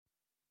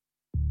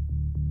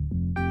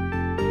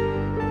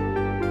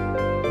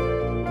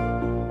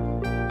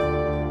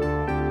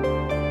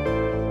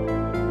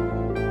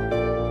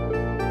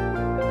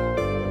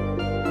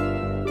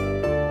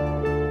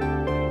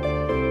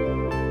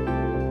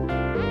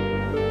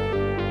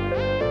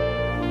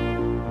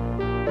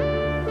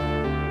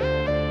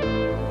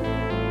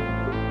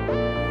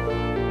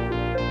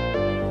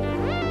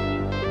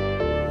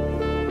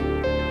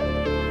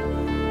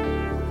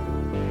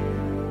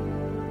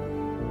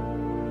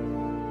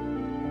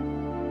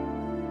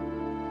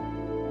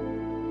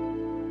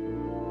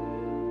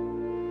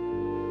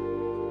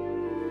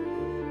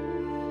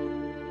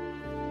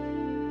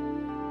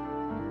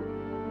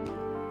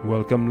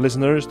Welcome,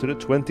 listeners, to the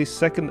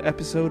 22nd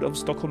episode of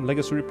Stockholm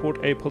Legacy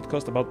Report, a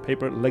podcast about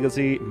Paper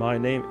Legacy. My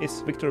name is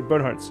Victor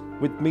Bernhards.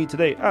 With me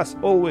today, as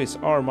always,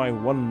 are my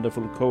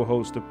wonderful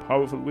co-hosts, the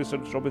powerful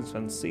wizards Robin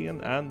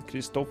Svensson and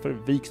Christopher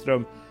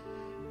Wikström.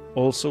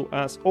 Also,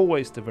 as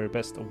always, the very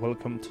best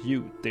welcome to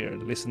you, dear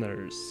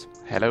listeners.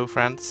 Hello,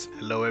 friends.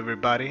 Hello,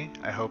 everybody.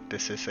 I hope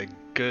this is a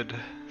good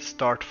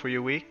start for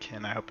your week,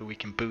 and I hope we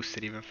can boost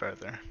it even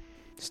further.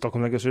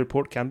 Stockholm Legacy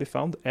Report can be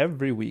found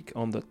every week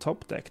on the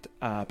Top Deck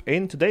app.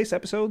 In today's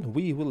episode,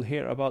 we will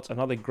hear about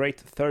another great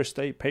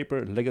Thursday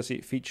Paper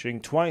Legacy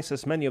featuring twice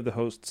as many of the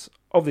hosts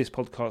of this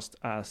podcast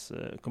as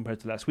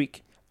compared to last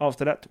week.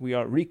 After that, we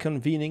are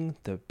reconvening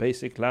the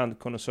Basic Land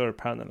Connoisseur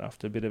panel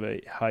after a bit of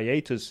a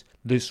hiatus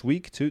this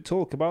week to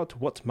talk about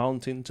what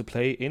mountain to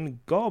play in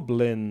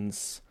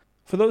Goblins.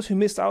 For those who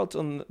missed out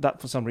on that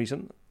for some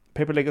reason,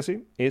 Paper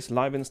Legacy is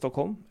live in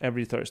Stockholm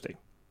every Thursday.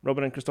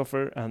 Robin and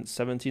Christopher and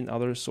 17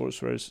 other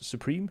Sorcerers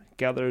Supreme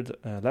gathered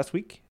last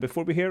week.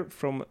 Before we hear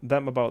from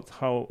them about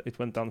how it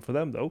went down for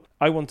them, though,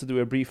 I want to do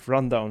a brief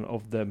rundown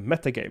of the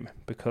metagame,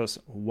 because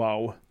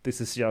wow, this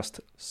is just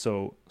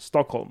so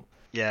Stockholm.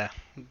 Yeah,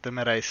 the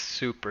meta is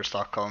super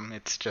Stockholm.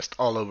 It's just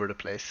all over the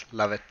place.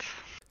 Love it.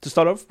 To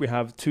start off, we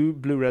have 2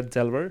 blue-red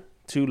Delver,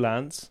 2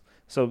 lands,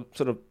 so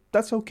sort of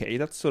that's okay.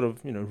 That's sort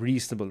of,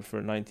 reasonable for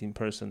a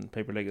 19-person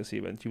Paper Legacy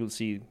event. You will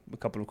see a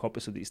couple of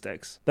copies of these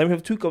decks. Then we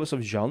have 2 copies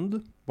of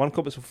Jund, 1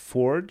 copy of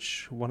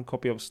Forge, 1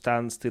 copy of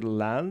Standstill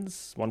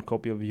Lands, 1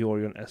 copy of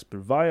Yorion Esper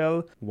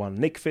Vial, 1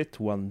 Nickfit,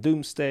 1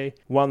 Doomsday,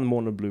 1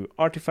 Mono Blue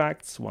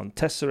Artifacts, 1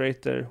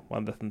 Tesserator,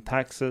 1 Death and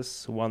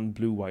Taxes, 1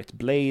 Blue-White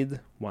Blade,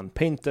 1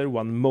 Painter,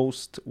 1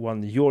 Most,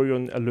 1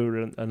 Yorion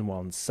Alluren, and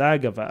 1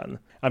 Sagavan.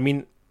 I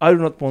mean, I do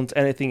not want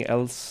anything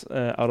else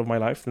out of my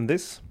life than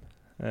this.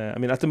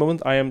 At the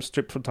moment, I am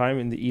stripped for time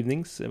in the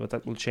evenings, but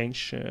that will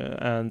change.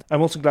 And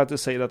I'm also glad to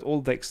say that all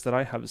decks that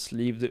I have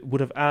sleeved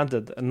would have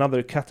added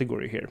another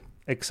category here,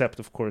 except,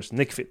 of course,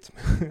 Nickfit.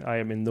 I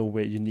am in no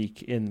way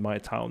unique in my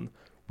town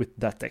with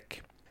that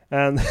deck.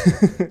 And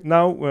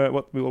now,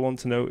 what we all want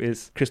to know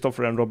is,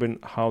 Christopher and Robin,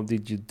 how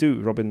did you do?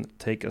 Robin,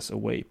 take us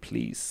away,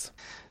 please.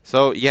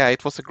 So, yeah,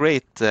 it was a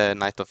great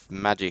night of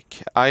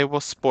Magic. I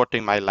was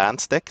sporting my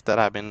lands deck that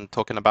I've been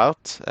talking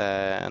about,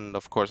 and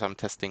of course I'm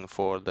testing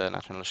for the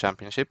National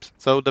Championships.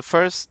 So the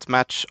first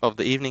match of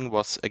the evening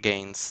was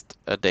against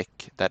a deck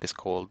that is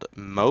called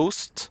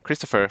Most.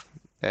 Christopher,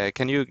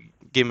 can you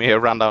give me a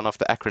rundown of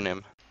the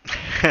acronym?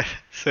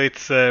 So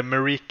it's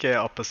Marika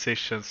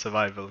Opposition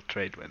Survival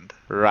Tradewind.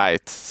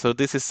 Right, so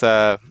this is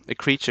a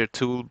creature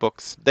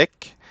toolbox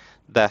deck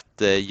that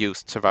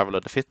used Survival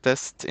of the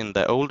Fittest in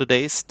the older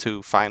days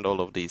to find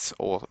all of these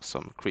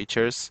awesome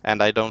creatures.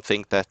 And I don't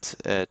think that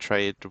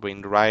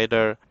Tradewind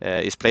Rider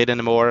is played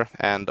anymore,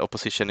 and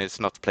Opposition is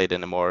not played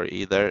anymore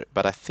either.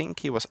 But I think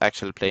he was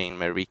actually playing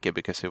Marika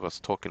because he was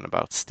talking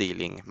about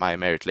stealing my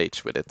Merit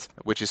Lage with it,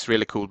 which is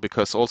really cool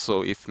because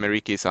also if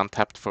Marika is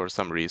untapped for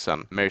some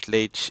reason, Merit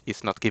Lage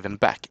is not given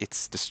back,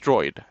 it's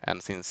destroyed.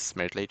 And since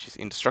Merit Lage is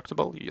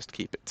indestructible, you just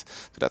keep it.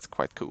 So that's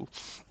quite cool.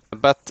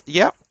 But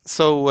yeah,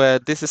 so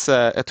this is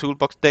a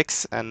toolbox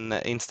decks, and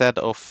instead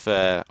of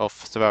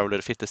Survival of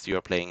the Fittest, you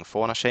are playing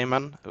Fauna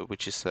Shaman,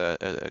 which is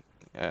a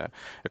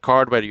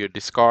card where you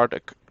discard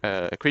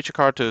a creature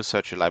card to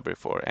search your library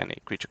for any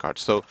creature card.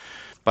 So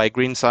by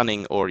green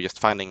sunning or just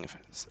finding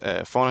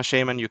Fauna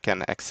Shaman, you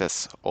can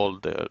access all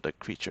the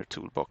creature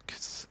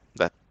toolbox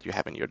that you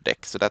have in your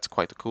deck. So that's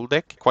quite a cool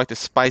deck, quite a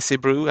spicy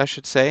brew, I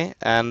should say,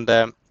 and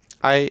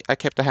I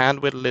kept a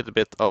hand with a little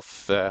bit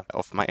of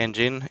my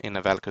engine in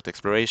a Valakut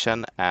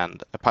Exploration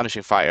and a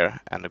Punishing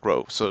Fire and a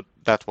Grove. So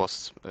that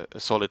was a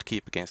solid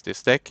keep against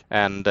this deck.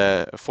 And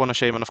Fauna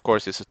Shaman, of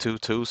course, is a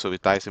 2/2, so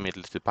it dies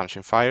immediately to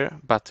Punishing Fire.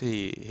 But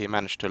he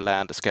managed to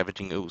land a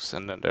Scavenging Ooze,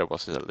 and then there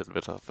was a little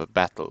bit of a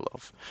battle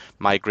of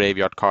my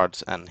graveyard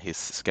cards and his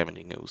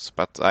Scavenging Ooze.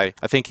 But I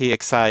think he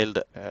exiled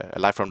a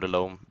Life from the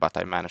Loam, but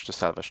I managed to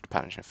salvage the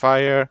Punishing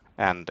Fire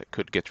and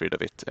could get rid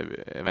of it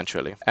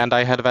eventually. And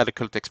I had a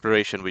Valakut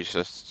Exploration, which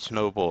just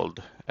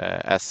snowballed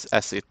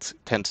as it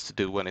tends to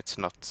do when it's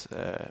not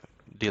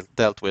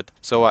dealt with.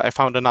 So I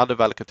found another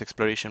Valakut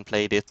Exploration,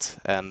 played it,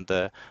 and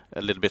a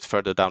little bit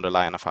further down the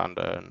line I found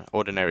an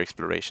Ordinary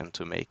Exploration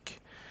to make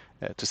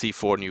to see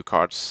 4 new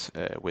cards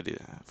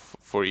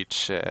for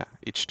each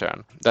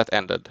turn. That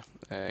ended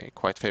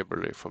quite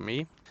favorably for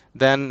me.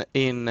 Then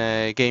in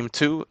game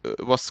 2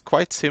 was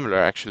quite similar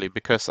actually,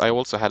 because I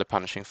also had a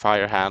Punishing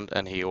Fire hand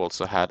and he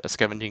also had a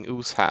Scavenging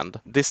Ooze hand.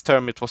 This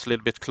term it was a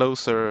little bit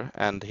closer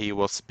and he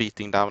was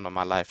beating down on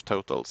my life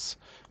totals.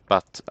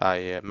 But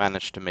I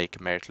managed to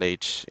make Merit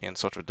Lage in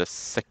sort of the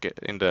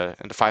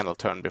final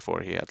turn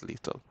before he had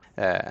lethal,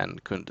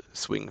 and could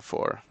swing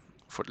for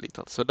the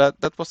lethal. So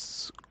that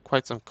was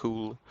quite some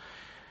cool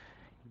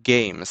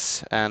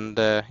games. And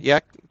yeah,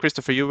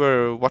 Christopher, you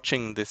were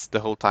watching this the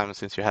whole time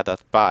since you had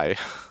that bye.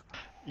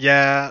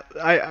 Yeah,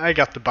 I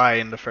got the buy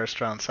in the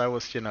first round, so I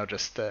was,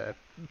 just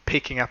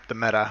picking up the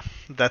meta.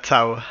 That's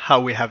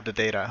how we have the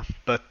data.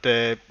 But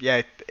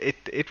yeah,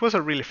 it was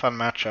a really fun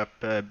matchup.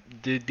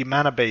 The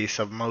mana base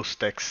of most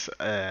decks,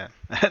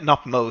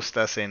 not most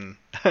as in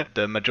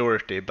the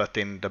majority, but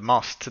in the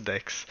most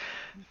decks,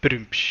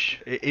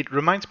 it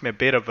reminds me a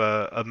bit of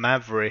a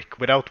Maverick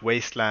without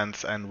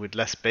Wastelands and with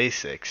less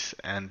basics.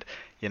 And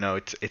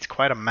it's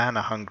quite a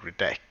mana hungry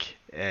deck.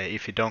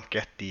 If you don't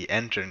get the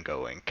engine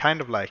going,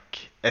 kind of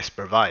like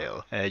Esper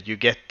Vial, you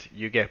get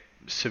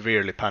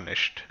severely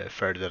punished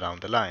further down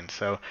the line.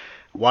 So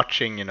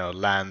watching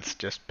Lance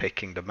just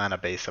picking the mana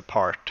base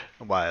apart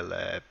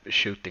while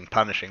shooting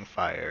punishing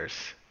fires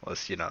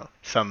was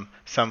some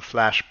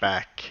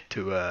flashback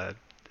to a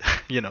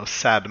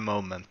sad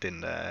moment in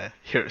the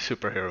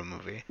superhero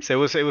movie.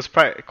 So it was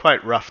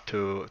quite rough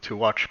to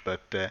watch,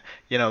 but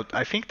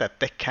I think that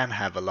deck can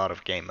have a lot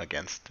of game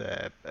against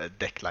a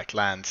deck like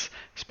Lance,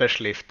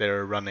 especially if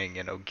they're running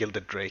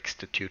Gilded Drakes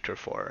to tutor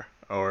for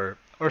or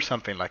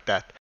something like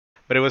that.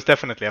 But it was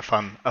definitely a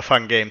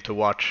fun game to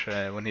watch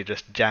when he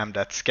just jammed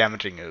that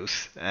Scavenging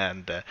Ooze,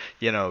 and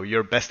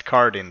your best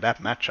card in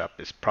that matchup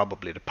is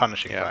probably the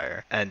Punishing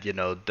Fire, and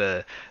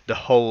the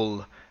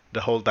whole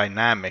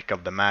dynamic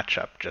of the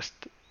matchup just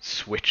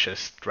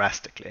switches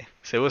drastically.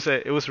 So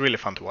it was really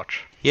fun to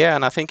watch. Yeah,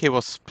 and I think he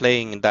was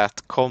playing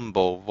that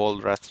combo,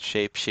 Volrath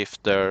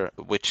Shapeshifter,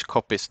 which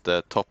copies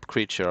the top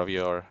creature of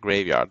your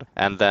graveyard,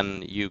 and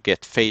then you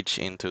get Phage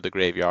into the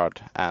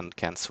graveyard and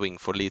can swing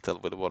for lethal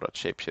with Volrath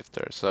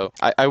Shapeshifter. So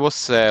I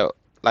was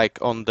like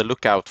on the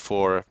lookout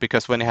for,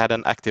 because when he had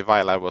an active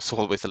Vial, I was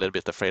always a little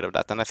bit afraid of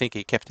that, and I think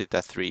he kept it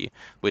at 3,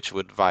 which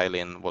would Vial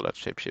in Volrath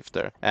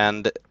Shapeshifter.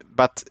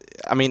 But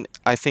I mean,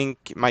 I think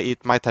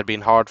it might have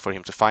been hard for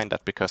him to find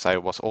that, because I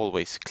was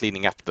always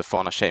cleaning up the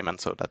Fauna Shaman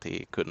so that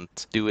he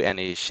couldn't do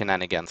any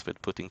shenanigans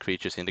with putting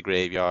creatures in the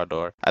graveyard,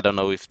 or I don't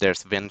know if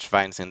there's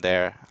Vengevines in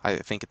there. I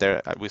think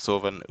we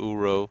saw an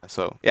Uro.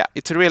 So yeah,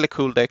 it's a really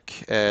cool deck.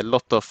 A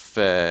lot of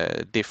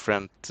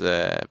different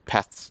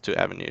paths to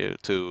avenue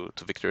to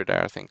victory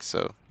there, I think.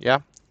 So yeah,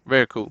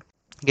 very cool.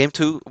 Game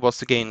 2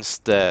 was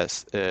against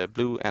the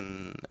blue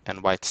and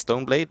white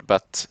Stoneblade,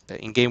 but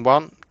in game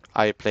 1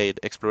 I played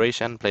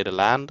Exploration, played a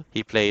land.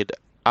 He played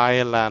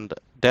Island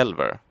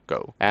Delver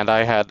Go. And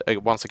I had,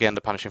 once again, the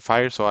Punishing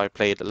Fire, so I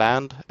played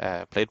land,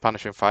 played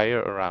Punishing Fire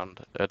around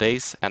a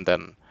days, and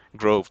then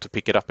Grove to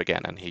pick it up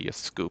again, and he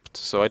just scooped.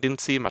 So I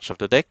didn't see much of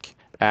the deck,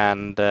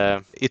 and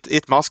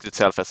it masked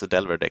itself as a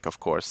Delver deck, of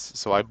course.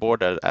 So I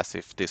boarded as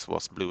if this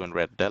was blue and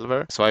red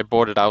Delver. So I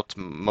boarded out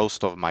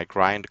most of my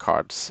grind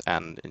cards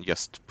and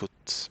just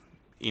put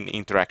in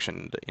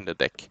interaction in the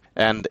deck.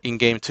 And in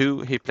game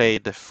 2, he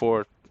played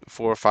 4,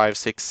 5,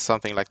 6,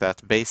 something like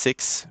that,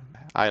 basics,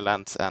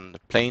 islands and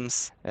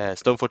plains,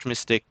 Stoneforge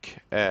Mystic,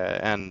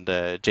 and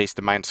Jace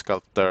the Mind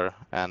Sculptor,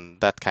 and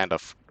that kind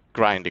of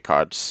grindy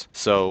cards.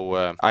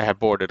 So I have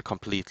boarded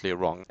completely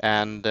wrong.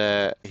 And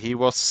he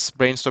was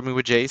brainstorming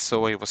with Jace,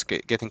 so he was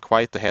getting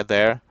quite ahead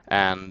there.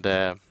 And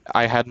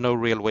I had no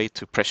real way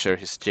to pressure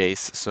his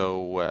Jace,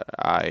 so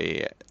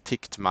I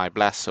ticked my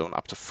Blast Zone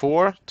up to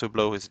 4 to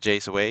blow his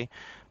Jace away.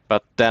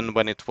 But then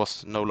when it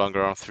was no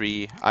longer on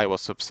 3, I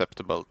was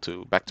susceptible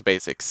to back to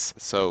basics.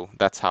 So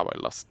that's how I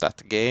lost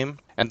that game.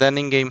 And then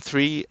in game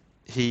 3,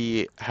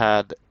 he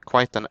had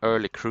quite an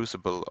early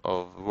Crucible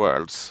of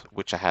Worlds,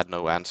 which I had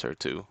no answer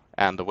to,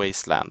 and the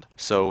Wasteland.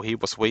 So he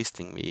was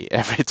wasting me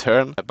every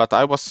turn. But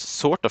I was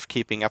sort of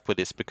keeping up with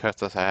this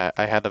because I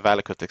had a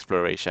Valakut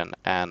Exploration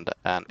and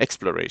an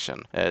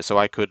Exploration. So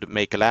I could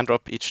make a land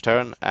drop each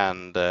turn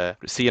and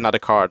see another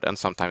card, and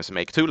sometimes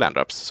make 2 land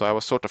drops. So I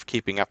was sort of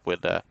keeping up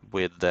with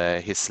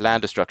his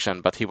land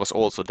destruction, but he was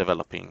also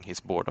developing his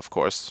board, of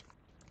course.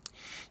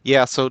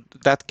 Yeah, so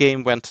that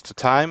game went to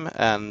time,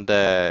 and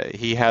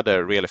he had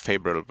a really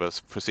favorable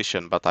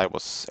position, but I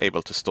was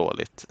able to stall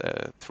it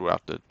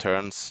throughout the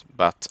turns.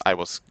 But I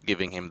was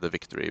giving him the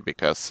victory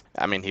because,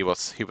 I mean, he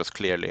was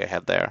clearly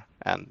ahead there,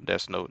 and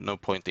there's no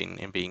point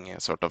in being a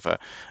sort of a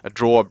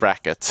draw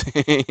bracket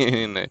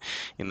in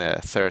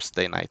a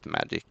Thursday Night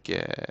Magic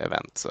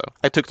event. So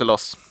I took the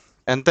loss.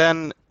 And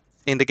then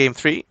in the game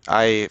 3,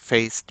 I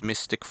faced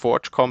Mystic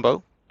Forge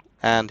combo,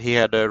 and he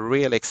had a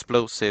real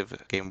explosive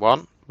game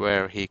 1,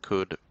 where he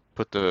could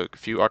put a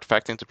few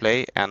artifacts into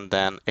play and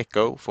then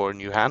echo for a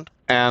new hand.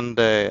 And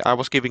I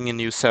was giving a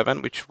new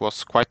 7, which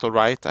was quite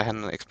alright. I had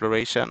an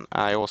exploration.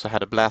 I also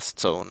had a blast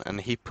zone,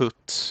 and he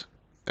put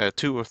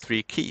 2 or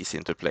 3 keys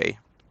into play.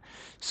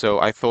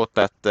 So I thought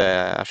that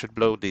I should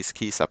blow these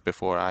keys up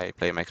before I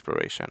play my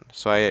exploration.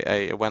 So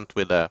I went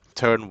with a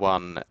turn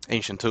 1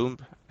 Ancient Tomb,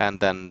 and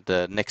then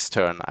the next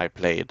turn I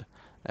played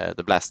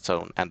the blast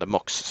zone and the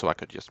Mox, so I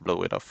could just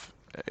blow it off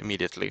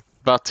immediately.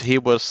 But he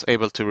was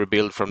able to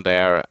rebuild from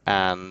there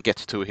and get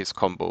to his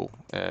combo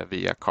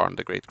via Karn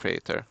the Great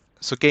Creator.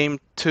 So game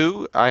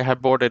 2, I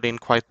have boarded in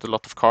quite a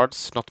lot of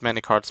cards. Not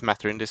many cards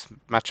matter in this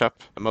matchup.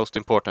 Most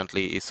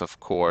importantly is, of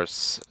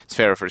course,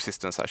 Sphere of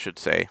Resistance, I should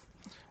say,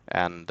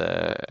 and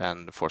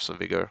Force of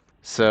Vigor.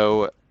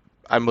 So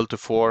I multi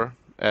 4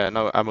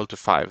 No, I moved to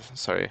 5,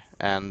 sorry,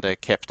 and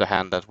kept a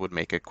hand that would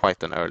make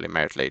quite an early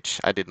Merit Lage.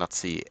 I did not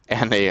see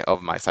any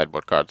of my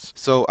sideboard cards.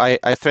 So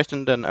I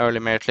threatened an early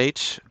Merit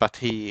Lage, but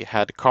he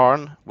had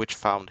Karn, which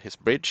found his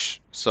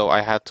bridge. So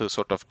I had to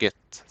sort of get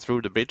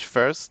through the bridge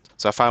first.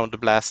 So I found the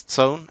Blast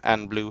Zone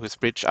and blew his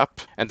bridge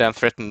up, and then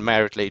threatened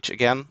Merit Lage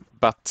again,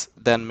 but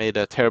then made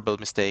a terrible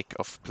mistake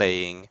of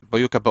playing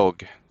Boyuka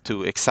Bog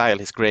to exile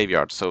his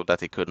graveyard so that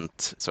he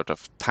couldn't sort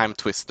of time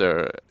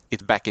twister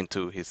it back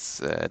into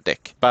his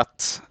deck.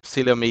 But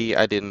silly of me,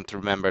 I didn't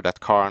remember that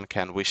Karn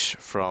can wish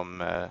from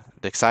the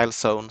exile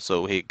zone,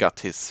 so he got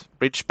his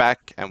bridge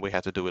back and we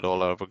had to do it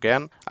all over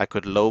again. I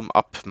could loam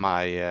up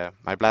my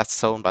my blast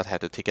zone, but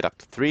had to tick it up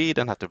to 3,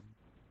 then had to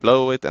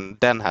blow it, and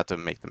then had to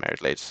make the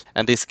Merit Lage.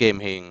 And this gave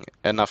him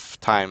enough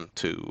time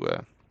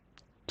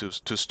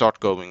to start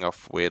going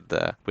off with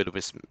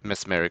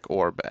Mesmeric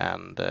Orb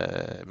and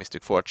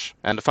Mystic Forge.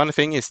 And the funny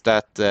thing is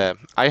that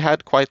I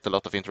had quite a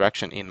lot of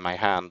interaction in my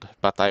hand,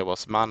 but I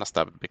was mana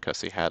stabbed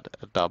because he had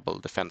a double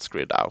defense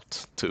grid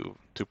out to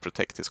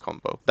protect his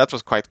combo. That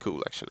was quite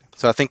cool, actually.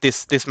 So I think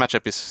this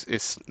matchup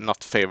is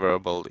not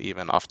favorable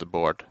even after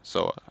board,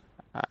 so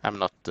I'm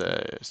not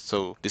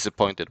so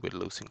disappointed with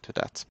losing to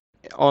that.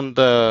 On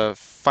the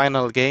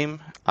final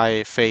game,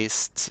 I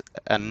faced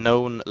a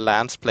known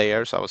Lance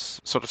player, so I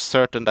was sort of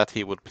certain that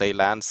he would play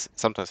Lance.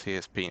 Sometimes he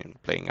has been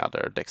playing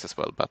other decks as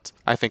well, but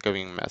I think of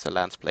him as a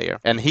Lance player.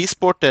 And he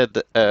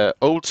sported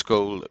old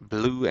school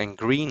blue and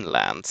green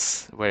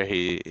Lance, where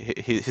he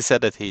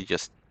said that he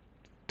just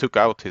took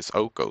out his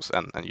Okos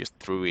and just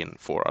threw in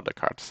 4 other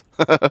cards.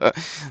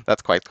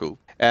 That's quite cool.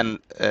 And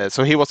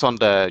so he was on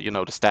the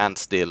the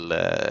standstill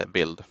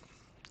build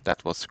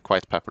that was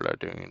quite popular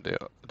during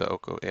the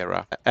Oko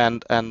era.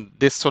 And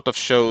this sort of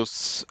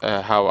shows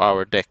how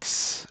our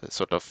decks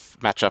sort of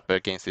match up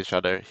against each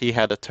other. I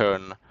had a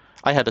turn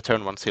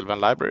 1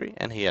 Sylvan Library,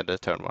 and he had a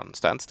turn 1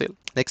 Standstill.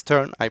 Next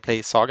turn, I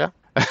play Saga,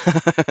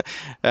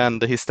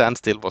 and his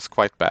Standstill was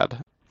quite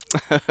bad.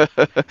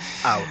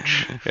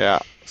 Ouch. Yeah,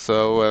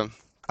 so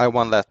I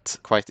won that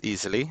quite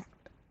easily.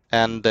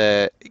 And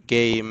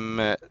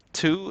game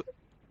 2,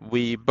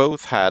 we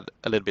both had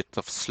a little bit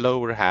of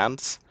slower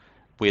hands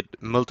with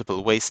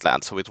multiple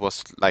wastelands, so it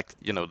was like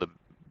the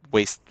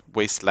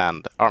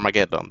wasteland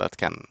Armageddon that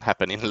can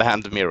happen in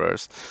land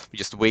mirrors. We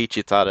just wage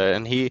each other,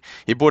 and he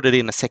boarded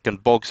in a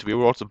second bog, so we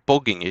were also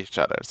bogging each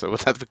other, so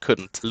that we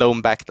couldn't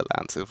loam back the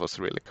lands. It was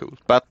really cool.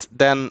 But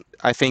then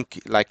I think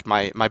like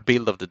my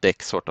build of the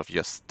deck sort of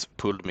just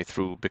pulled me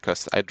through,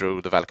 because I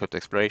drew the Valakut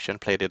Exploration,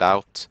 played it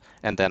out,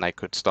 and then I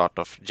could start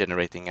off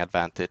generating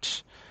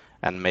advantage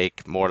and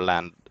make more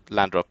land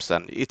drops,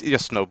 and it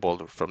just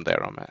snowballed from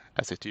there on,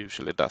 as it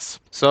usually does.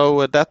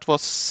 So that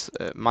was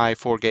my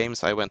 4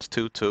 games. I went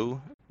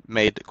 2-2,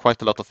 made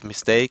quite a lot of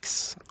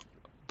mistakes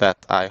that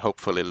I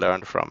hopefully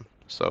learned from.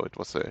 So it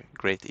was a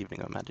great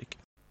evening of Magic.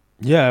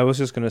 Yeah, I was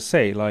just going to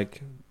say,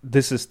 like,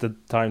 this is the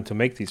time to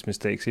make these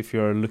mistakes if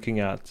you're looking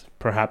at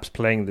perhaps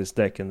playing this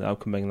deck in the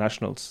upcoming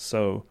Nationals.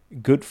 So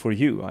good for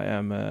you. I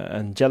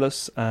am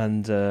jealous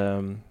and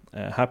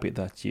happy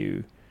that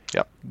you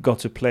got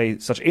to play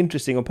such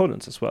interesting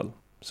opponents as well.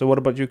 So what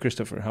about you,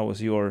 Christopher? How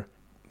was your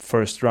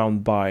first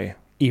round bye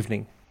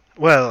evening?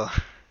 Well,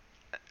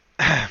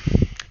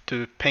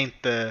 to paint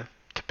the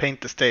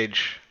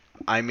stage,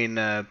 I'm in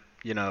a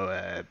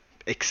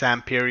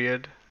exam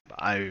period.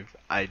 I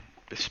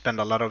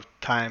spend a lot of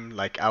time,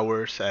 like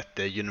hours, at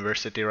the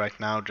university right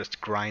now, just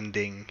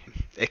grinding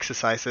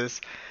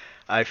exercises.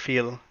 I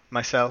feel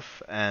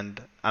myself,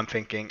 and I'm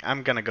thinking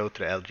I'm gonna go to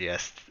the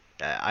LGS.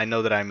 I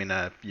know that I'm in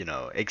a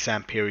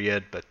exam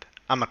period, but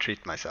I'm gonna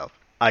treat myself.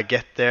 I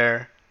get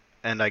there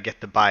and I get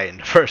the bye in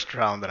the first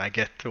round, and I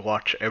get to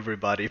watch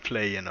everybody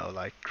play,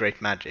 like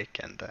great Magic,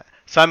 and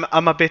so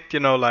I'm a bit,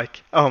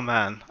 like, oh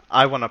man,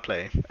 I wanna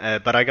play,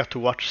 but I got to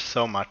watch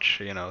so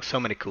much, so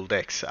many cool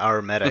decks.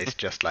 Our meta is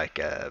just like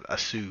a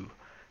zoo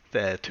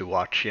to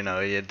watch,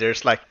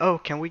 There's like, oh,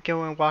 can we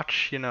go and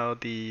watch,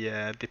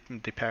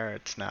 the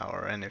parrots now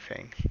or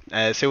anything?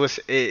 So it was,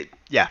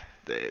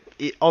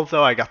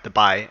 although I got the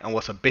bye and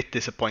was a bit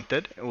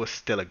disappointed, it was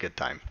still a good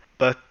time.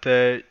 But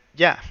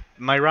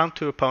my round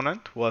 2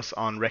 opponent was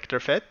on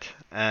Rektorfet,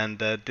 and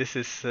this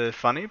is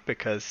funny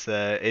because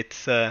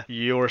it's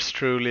yours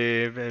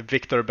truly,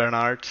 Victor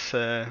Bernards,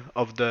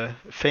 of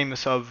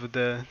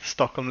the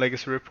Stockholm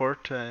Legacy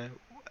Report,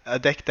 a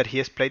deck that he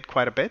has played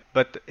quite a bit,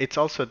 but it's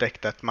also a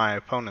deck that my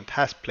opponent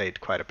has played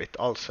quite a bit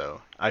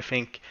also. I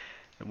think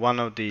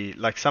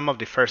some of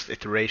the first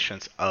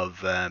iterations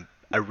of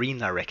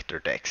Arena Rector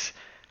decks,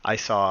 I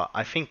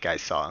think I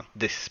saw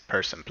this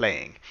person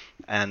playing,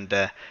 and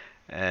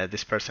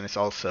this person is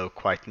also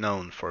quite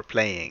known for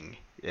playing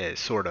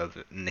sort of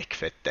Nick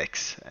Fit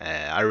decks.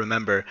 I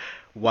remember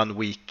one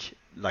week,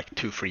 like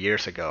 2-3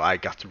 years ago, I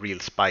got real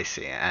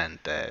spicy and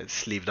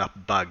sleeved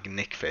up Bug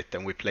Nick Fit,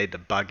 and we played the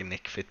Bug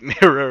Nick Fit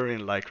mirror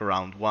in like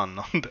round 1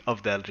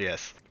 of the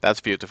LGS. That's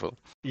beautiful.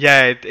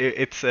 Yeah,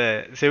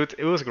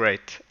 it was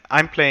great.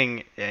 I'm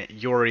playing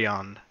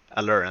Yorion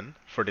Aluren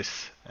for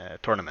this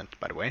tournament,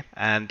 by the way.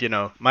 And,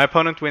 my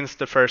opponent wins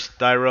the first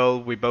die roll.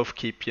 We both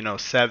keep,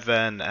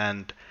 7,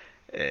 and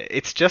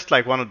it's just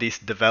like one of these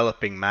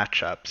developing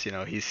matchups.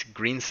 He's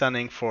green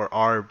sunning for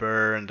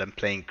Arbor and then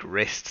playing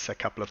Grists a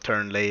couple of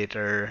turns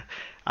later.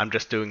 I'm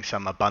just doing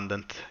some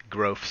abundant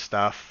growth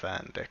stuff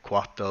and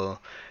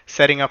Quattle,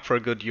 setting up for a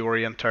good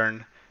Yorion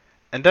turn.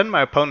 And then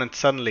my opponent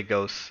suddenly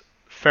goes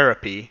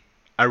Therapy,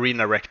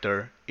 Arena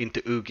Rector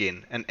into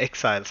Ugin and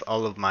exiles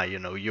all of my,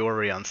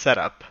 Yorion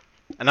setup.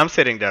 And I'm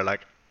sitting there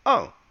like,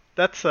 oh,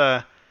 that's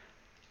a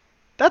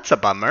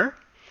bummer.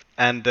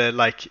 And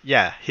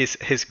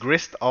his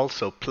Grist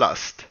also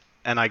plussed,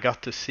 and I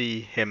got to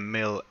see him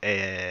mill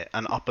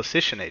an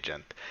opposition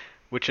agent,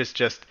 which is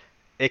just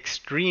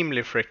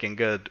extremely freaking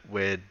good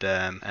with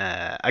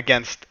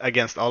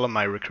against all of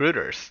my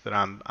recruiters that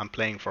I'm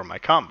playing for my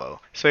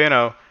combo.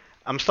 So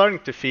I'm starting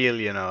to feel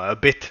a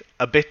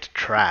bit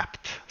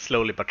trapped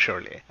slowly but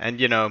surely. And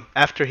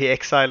after he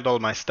exiled all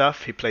my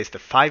stuff, he placed a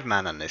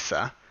 5-mana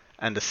Nissa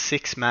and a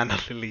 6-mana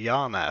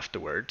Liliana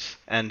afterwards,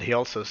 and he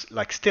also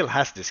still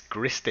has this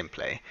Grist in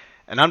play,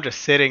 and I'm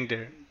just sitting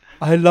there.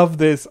 I love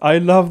this.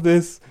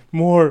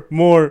 More.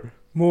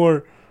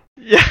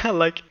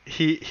 Yeah,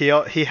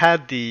 he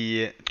had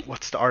the,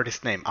 what's the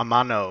artist name?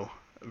 Amano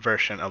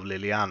version of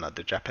Liliana,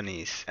 the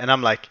Japanese, and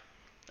I'm like,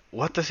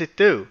 what does it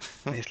do?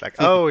 And he's like,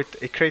 oh,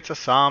 it creates a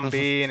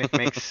zombie and it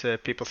makes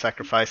people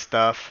sacrifice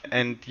stuff.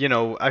 And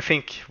I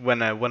think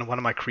when one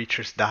of my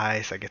creatures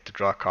dies, I get to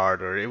draw a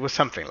card, or it was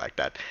something like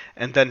that.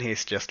 And then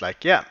he's just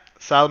like, yeah,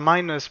 so I'll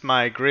minus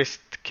my Grist,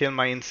 kill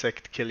my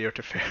insect, kill your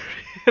Teferi.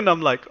 And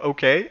I'm like,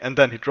 okay. And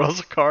then he draws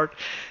a card,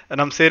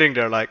 and I'm sitting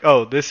there like,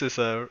 oh, this is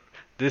a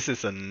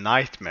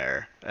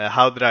nightmare.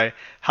 How did I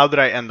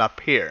end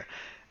up here?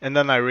 And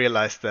then I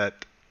realized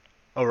that,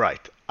 all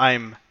right,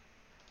 I'm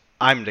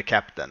the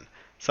captain.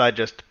 So I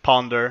just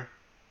ponder,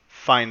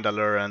 find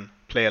Aluren,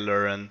 play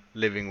Aluren,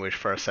 Living Wish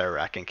for a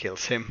Serac and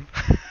kills him.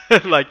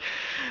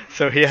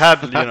 So he had,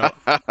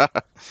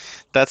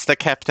 That's the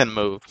captain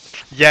move.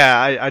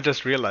 Yeah, I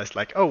just realized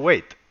oh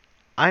wait,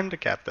 I'm the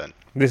captain.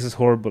 This is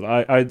horrible.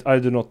 I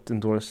do not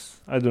endorse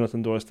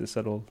this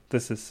at all.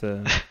 This is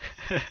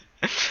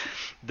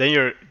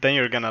Then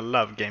you're gonna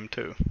love game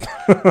 2.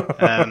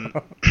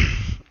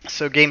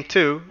 So game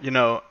 2,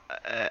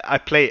 I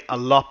play a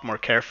lot more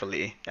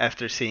carefully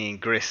after seeing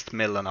Grist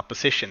mill an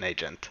opposition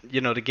agent.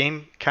 The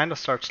game kind of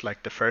starts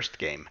like the first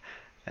game,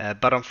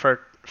 but on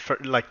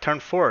turn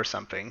 4 or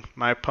something,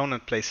 my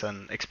opponent plays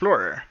an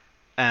explorer,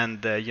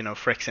 and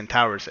Phyrexian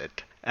towers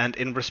it. And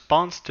in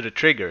response to the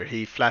trigger,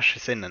 he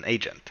flashes in an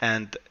agent.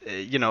 And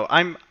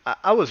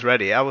I was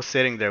ready. I was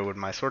sitting there with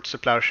my Swords to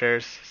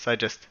Plowshares, so I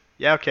just,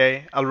 yeah,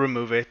 okay, I'll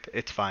remove it.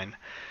 It's fine.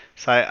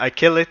 So I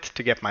kill it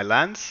to get my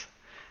lands.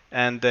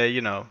 And,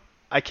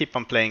 I keep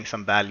on playing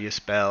some value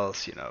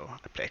spells.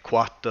 I play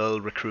Quattle,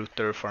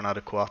 Recruiter for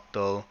another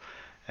Quattle,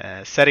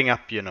 setting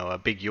up, a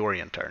big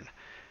Yorion turn.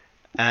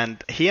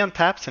 And he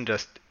untaps and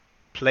just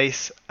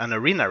plays an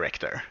Arena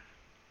Rector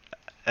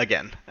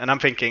again. And I'm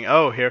thinking,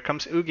 oh, here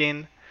comes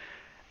Ugin,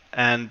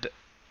 and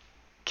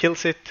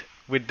kills it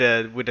with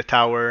the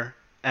tower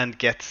and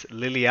gets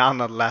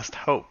Liliana Last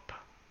Hope.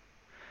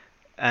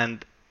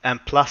 And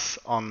plus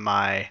on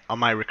my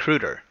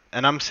Recruiter.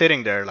 And I'm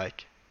sitting there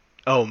like,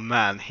 oh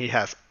man, he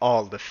has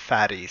all the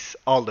fatties,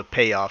 all the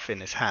payoff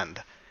in his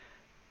hand.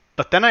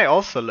 But then I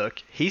also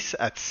look, he's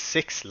at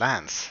 6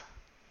 lands.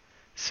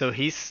 So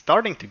he's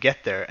starting to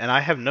get there, and I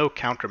have no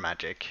counter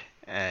magic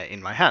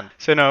in my hand.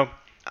 So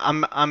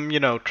I'm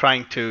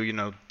trying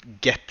to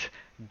get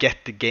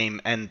the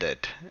game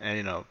ended,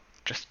 and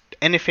just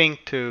anything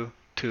to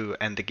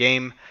end the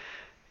game.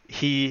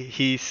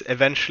 He's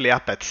eventually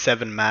up at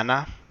 7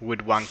 mana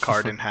with 1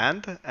 card in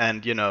hand,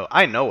 and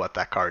I know what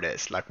that card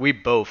is. We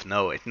both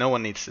know it. No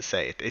one needs to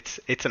say it.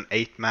 It's an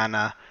 8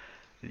 mana.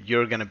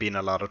 You're gonna be in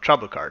a lot of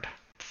trouble card.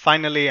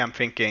 Finally, I'm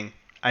thinking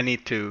I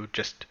need to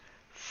just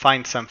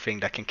find something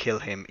that can kill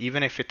him,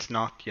 even if it's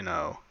not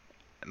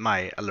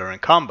my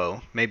Aluren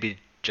combo. Maybe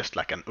just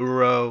like an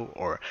Uro,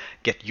 or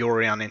get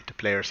Yorion into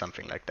play or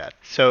something like that.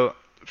 So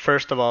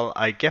first of all,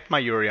 I get my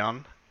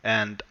Yorion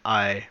and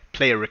I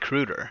play a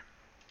Recruiter.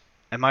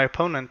 And my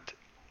opponent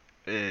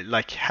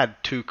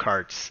had 2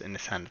 cards in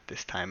his hand at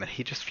this time, and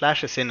he just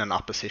flashes in an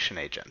opposition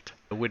agent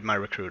with my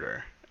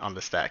Recruiter on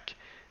the stack.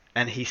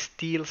 And he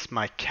steals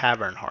my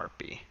Cavern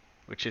Harpy,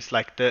 which is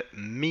the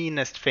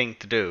meanest thing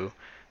to do,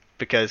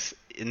 because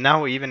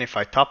now even if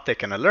I top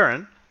deck an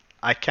Aluren,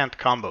 I can't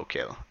combo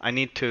kill. I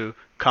need to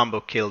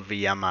combo kill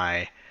via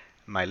my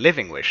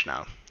Living Wish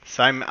now.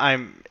 So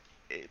I'm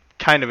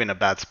kind of in a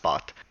bad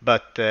spot.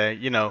 But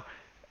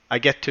I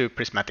get to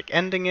Prismatic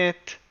Ending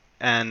it.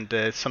 And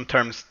some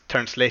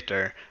turns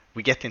later,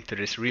 we get into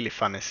this really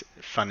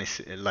funny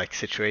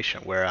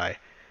situation where I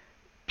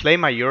play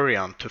my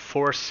Yorion to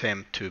force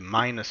him to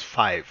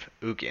 -5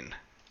 Ugin,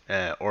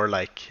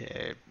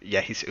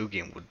 his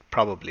Ugin would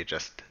probably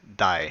just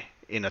die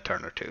in a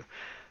turn or 2.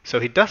 So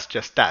he does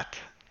just that.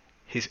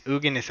 His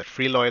Ugin is at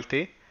 3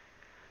 loyalty.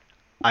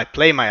 I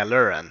play my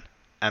Aluren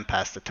and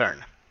pass the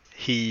turn.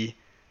 He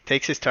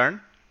takes his turn,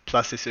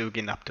 plus his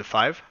Ugin up to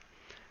 5,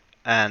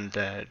 and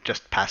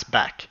just pass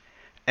back.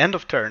 End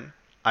of turn,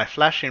 I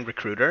flash in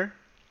Recruiter,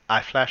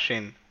 I flash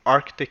in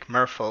Arctic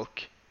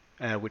Merfolk,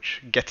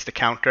 which gets the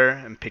counter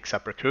and picks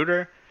up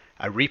Recruiter.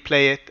 I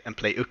replay it and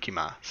play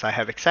Ukima, so I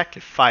have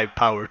exactly 5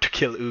 power to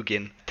kill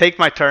Ugin. Take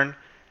my turn,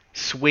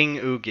 swing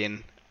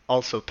Ugin,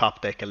 also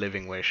top deck a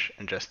Living Wish,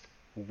 and just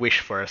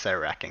wish for a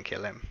Acererak and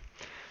kill him.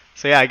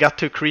 So yeah, I got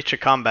to creature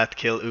combat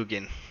kill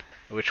Ugin,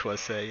 which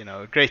was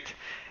a great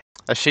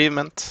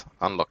achievement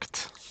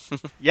unlocked.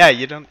 Yeah,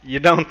 you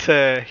don't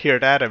hear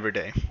that every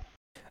day.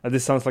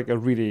 This sounds like a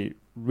really,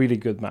 really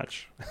good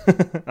match.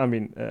 I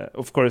mean,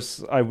 of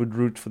course, I would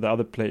root for the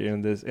other player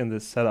in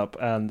this setup,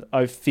 and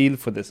I feel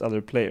for this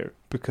other player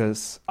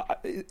because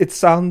it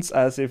sounds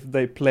as if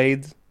they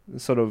played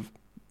sort of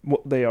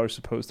what they are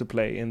supposed to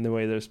play in the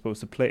way they're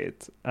supposed to play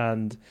it,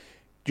 and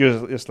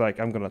just like,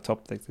 I'm gonna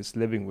top deck this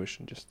Living Wish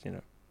and just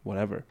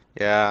whatever.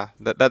 Yeah,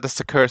 that is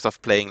the curse of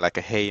playing like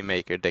a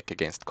Haymaker deck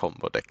against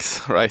combo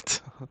decks,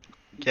 right?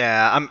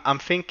 Yeah, I'm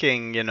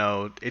thinking,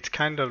 it's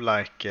kind of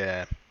like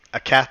a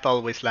cat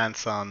always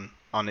lands on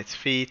its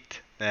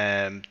feet.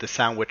 The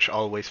sandwich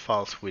always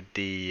falls with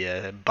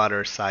the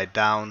butter side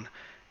down,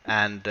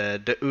 and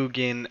the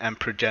Ugin and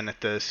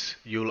Progenitus,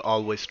 you'll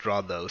always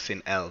draw those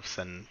in Elves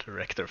and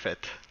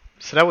Rectorfit.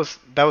 So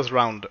that was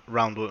round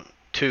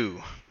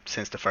 2,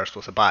 since the first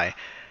was a bye.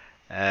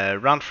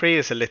 Round 3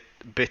 is a little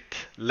bit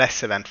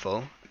less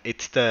eventful.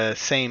 It's the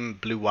same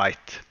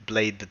blue-white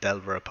Blade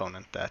Delver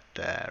opponent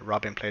that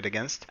Robin played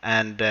against.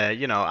 And,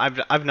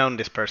 I've known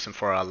this person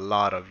for a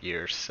lot of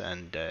years,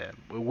 and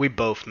we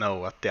both know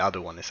what the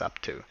other one is up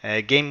to.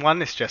 Game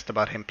 1 is just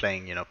about him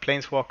playing,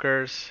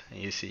 Planeswalkers.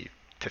 And you see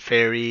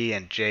Teferi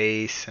and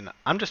Jace, and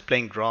I'm just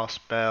playing draw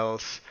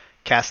spells,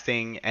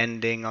 casting,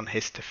 ending on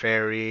his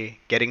Teferi,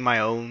 getting my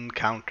own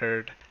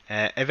countered.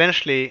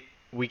 Eventually,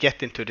 we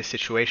get into the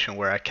situation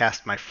where I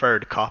cast my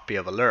third copy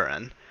of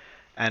Aluren,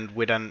 and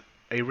with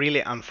a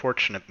really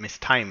unfortunate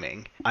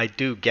mistiming, I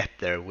do get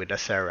there with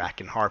Acererak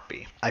and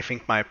Harpy. I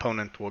think my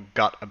opponent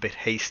got a bit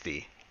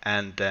hasty,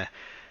 and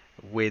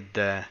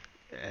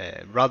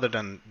rather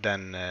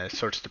than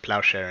Swords to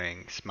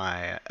Plowsharings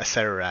my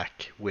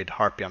Acererak with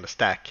Harpy on the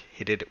stack,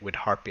 he did it with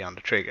Harpy on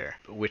the trigger,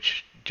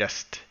 which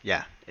just,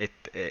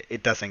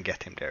 it doesn't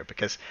get him there,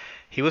 because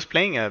he was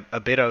playing a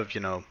bit of,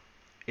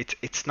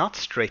 it's not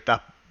straight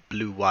up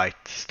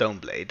blue-white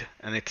Stoneblade,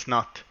 and it's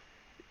not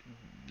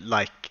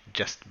like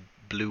just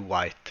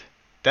blue-white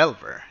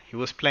Delver. He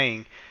was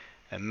playing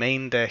a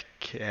main deck,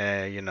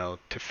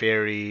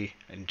 Teferi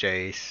and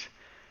Jace.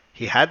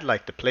 He had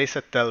like the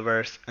playset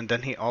Delvers, and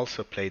then he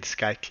also played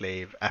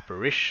Skyclave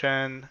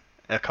Apparition,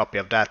 a copy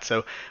of that.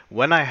 So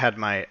when I had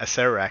my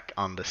Acererak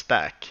on the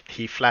stack,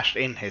 he flashed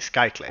in his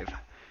Skyclave,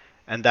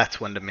 and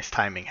that's when the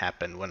mistiming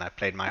happened when I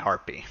played my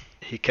Harpy.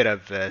 He could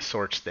have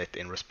sourced it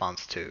in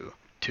response to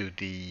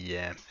the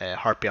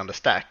Harpy on the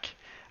stack.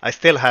 I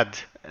still had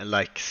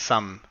like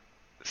some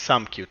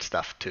cute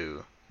stuff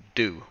to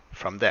do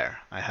from there.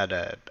 I had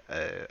a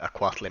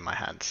Quattle in my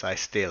hand, so I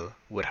still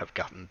would have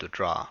gotten to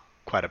draw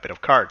quite a bit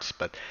of cards,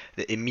 but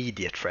the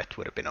immediate threat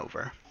would have been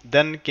over.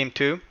 Then game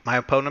 2, my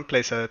opponent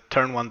plays a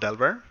turn 1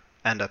 Delver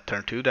and a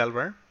turn 2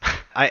 Delver.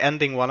 I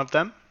ending one of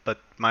them, but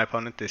my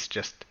opponent is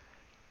just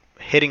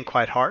hitting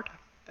quite hard.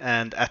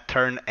 And at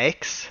turn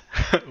X,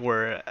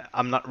 where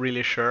I'm not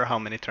really sure how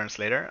many turns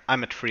later,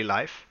 I'm at 3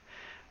 life.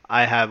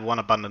 I have one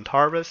Abundant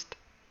Harvest,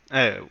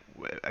 a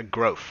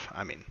Growth,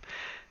 I mean.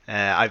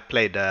 I've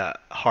played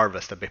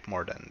Harvest a bit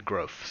more than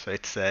Growth, so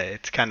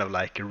it's kind of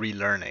like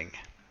relearning.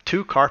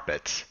 2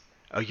 Carpets,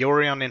 a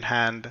Yorion in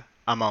hand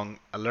among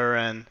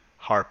Aluren,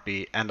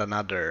 Harpy, and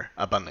another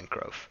Abundant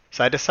Growth.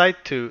 So I decide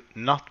to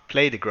not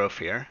play the Growth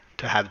here,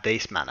 to have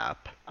Daze mana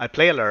up. I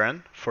play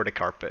Aluren for the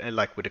carpet,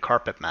 like with the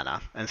carpet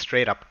mana, and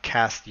straight up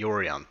cast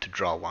Yorion to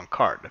draw 1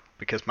 card,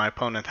 because my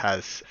opponent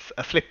has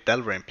a Flip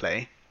Delver in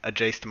play, a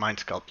Jace the Mind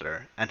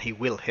Sculptor, and he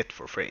will hit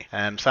for free.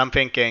 So I'm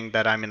thinking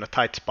that I'm in a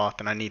tight spot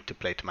and I need to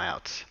play to my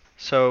outs.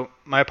 So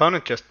my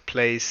opponent just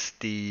plays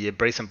the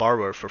Brazen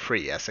Borrower for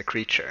free as a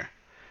creature,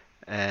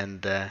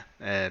 and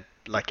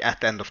like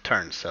at the end of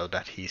turn, so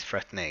that he's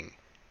threatening,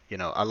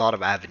 a lot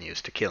of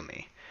avenues to kill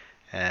me.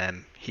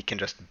 He can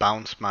just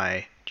bounce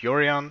my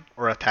Yorion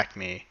or attack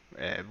me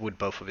with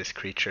both of his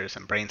creatures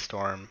and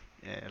Brainstorm,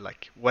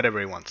 like whatever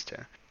he wants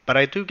to. But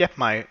I do get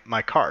my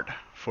card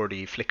for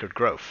the Flickered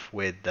Growth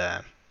with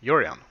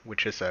Yorion,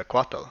 which is a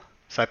Quattle.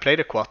 So I play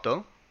the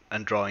Quattle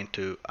and draw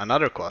into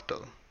another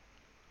Quattle.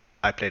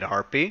 I play the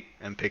Harpy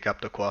and pick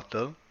up the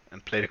Quattle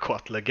and play the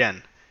Quattle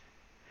again.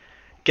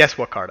 Guess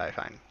what card I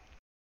find?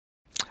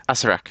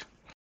 Acererak.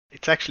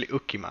 It's actually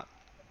Ukima.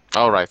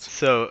 All right.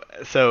 So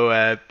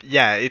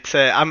yeah, it's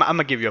I'm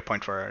gonna give you a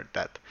point for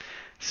that.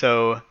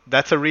 So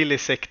that's a really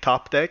sick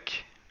top deck,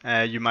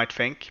 you might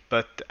think,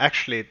 but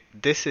actually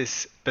this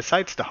is,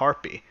 besides the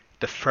Harpy,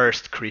 the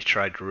first creature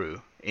I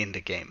drew in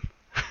the game.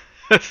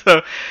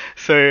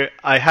 so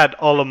I had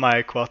all of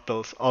my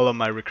Quattles, all of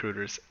my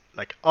Recruiters,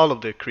 like all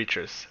of the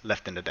creatures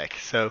left in the deck.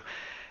 So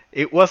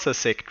it was a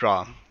sick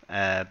draw.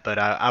 but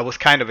I was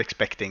kind of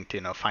expecting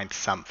to find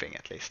something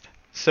at least.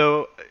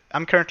 So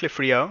I'm currently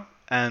 3-0,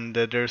 and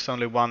there's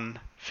only one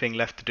thing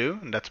left to do,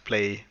 and that's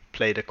play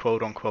the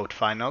quote-unquote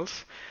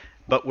finals.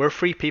 But we're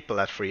 3 people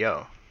at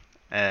 3-0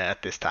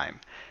 at this time.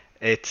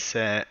 It's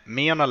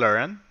me on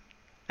Aluren,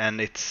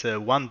 and it's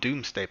one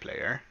Doomsday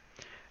player,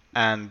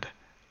 and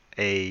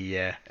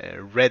a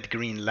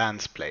red-green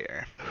Lance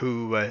player,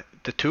 who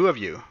the 2 of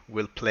you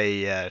will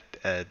play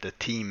the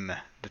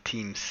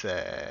team's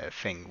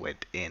thing with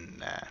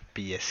in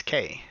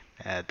BSK,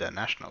 the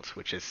Nationals,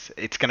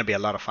 it's going to be a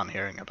lot of fun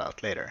hearing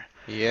about later.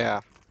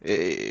 Yeah,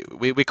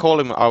 we call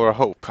him our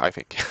hope, I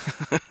think.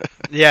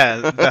 Yeah,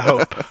 the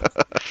hope,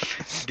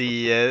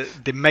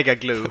 the mega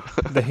glue,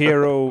 the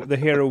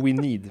hero we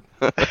need.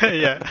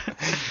 Yeah,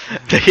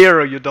 the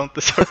hero you don't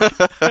deserve.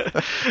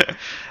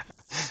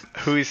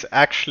 Who is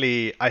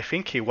actually, I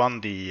think he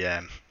won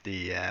the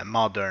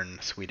modern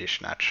Swedish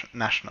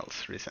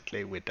nationals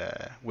recently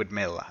with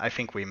Mill. I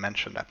think we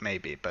mentioned that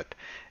maybe, but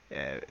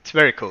it's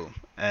very cool.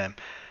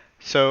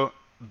 So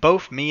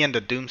both me and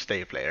the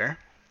Doomsday player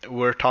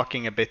were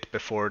talking a bit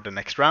before the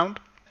next round,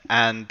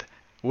 and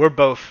we're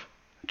both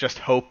just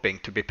hoping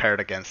to be paired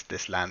against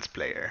this Lance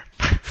player.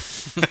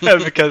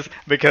 because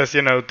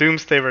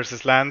Doomsday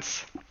versus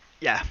Lance,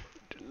 yeah,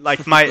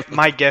 like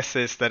my guess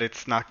is that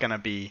it's not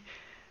gonna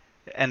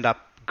end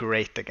up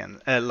great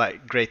again,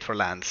 great for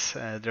Lance.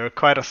 They're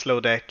quite a slow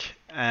deck,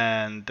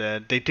 and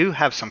they do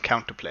have some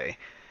counterplay,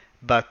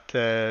 but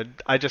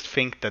I just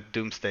think that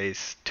Doomsday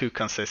is too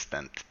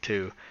consistent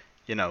to,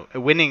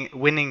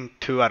 winning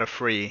 2 out of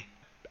 3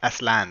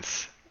 as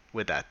Lance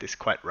with that is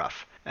quite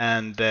rough.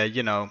 And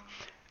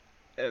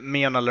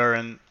me on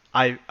Aluren,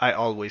 I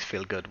always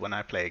feel good when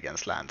I play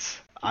against Lance.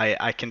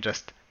 I can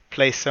just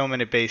play so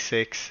many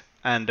basics,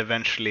 and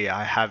eventually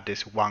I have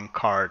this 1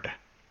 card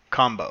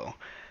combo.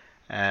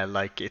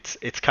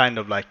 It's kind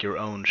of like your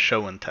own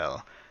show and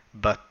tell,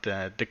 but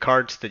the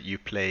cards that you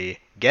play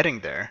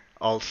getting there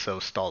also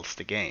stalls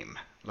the game.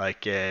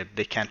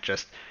 They can't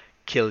just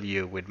kill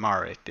you with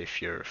Marit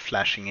if you're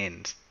flashing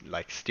in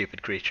like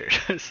stupid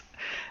creatures.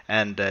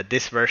 And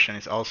this version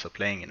is also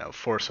playing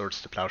 4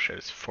 Swords to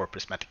Plowshares, 4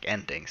 Prismatic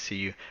Endings, so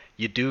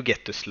you do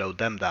get to slow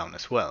them down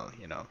as well,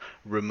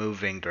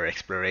 removing their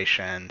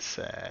explorations,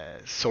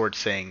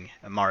 swordsing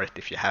Marit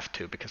if you have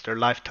to, because their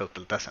life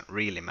total doesn't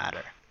really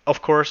matter.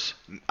 Of course,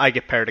 I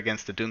get paired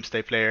against the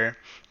Doomsday player,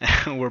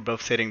 and we're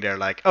both sitting there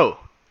like, oh,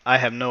 I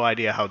have no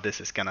idea how this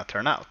is gonna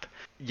turn out.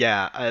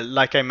 Yeah,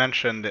 like I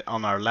mentioned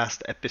on our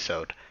last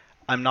episode,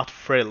 I'm not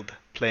thrilled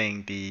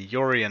playing the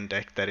Yorion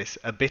deck that is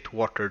a bit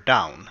watered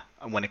down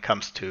when it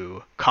comes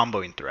to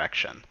combo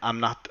interaction. I'm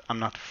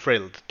not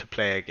thrilled to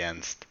play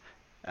against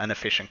an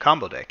efficient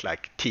combo deck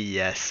like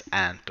TS,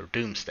 Ant, or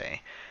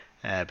Doomsday,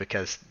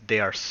 because they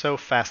are so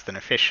fast and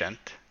efficient,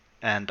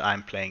 and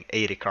I'm playing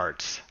 80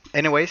 cards.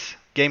 Anyways,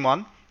 game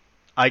 1,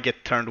 I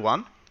get turned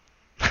 1.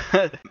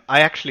 I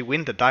actually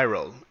win the die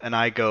roll, and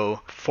I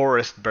go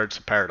Forest Birds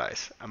of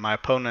Paradise. And my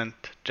opponent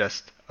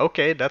just,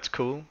 okay, that's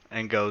cool,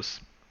 and goes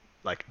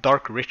like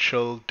Dark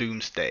Ritual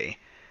Doomsday.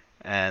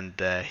 And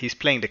he's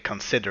playing the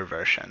Consider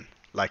version,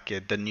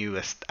 the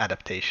newest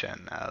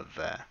adaptation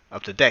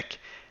of the deck.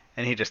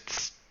 And he just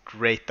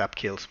straight up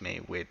kills me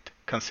with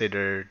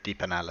Consider,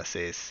 Deep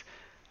Analysis,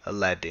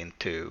 led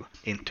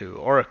into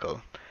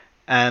Oracle.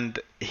 And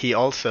he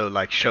also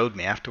showed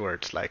me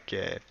afterwards,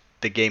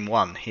 the game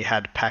 1, he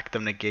had Pact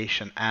of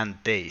Negation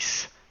and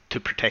Daze to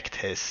protect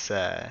his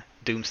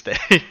Doomsday,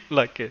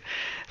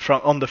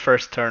 from on the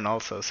first turn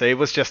also. So it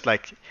was just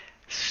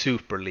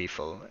super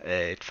lethal.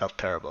 It felt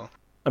terrible.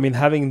 I mean,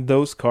 having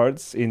those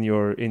cards in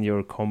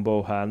your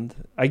combo hand,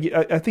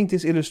 I think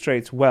this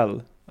illustrates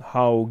well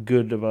how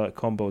good of a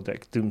combo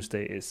deck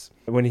Doomsday is.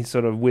 When he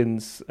sort of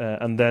wins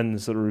and then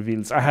sort of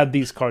reveals, I had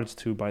these cards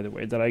too, by the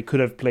way, that I could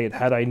have played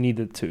had I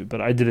needed to,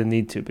 but I didn't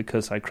need to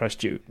because I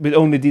crushed you with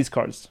only these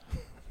cards.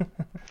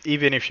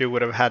 Even if you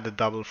would have had the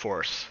double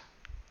force,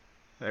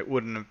 it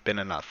wouldn't have been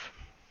enough.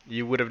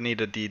 You would have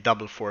needed the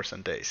double force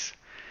and Daze,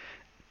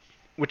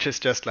 which is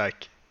just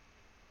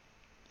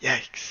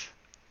yikes.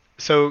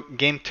 So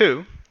game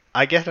 2,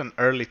 I get an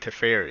early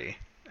Teferi,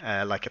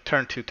 a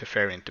turn 2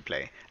 Teferi into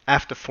play,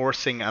 after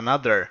forcing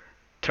another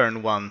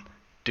turn 1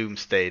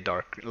 Doomsday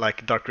Dark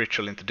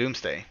Ritual into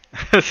Doomsday.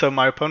 So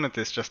my opponent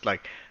is just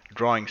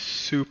drawing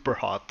super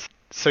hot.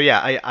 So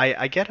yeah,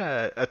 I get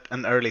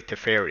an early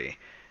Teferi,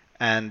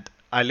 and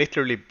I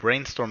literally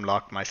brainstorm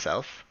lock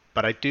myself,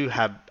 but I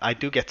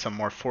do get some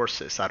more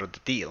forces out of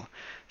the deal.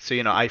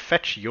 So I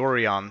fetch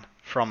Yorion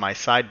from my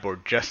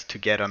sideboard just to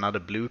get another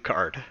blue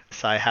card.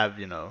 So I have,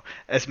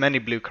 as many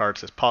blue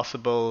cards as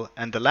possible,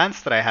 and the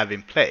lands that I have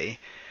in play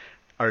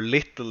are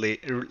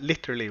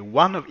literally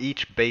one of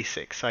each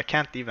basic, so I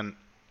can't even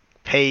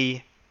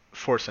pay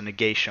Force of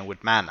Negation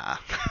with mana.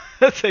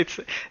 So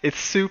it's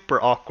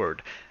super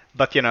awkward.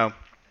 But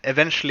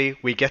eventually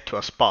we get to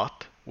a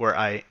spot where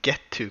I get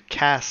to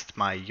cast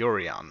my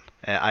Yorion.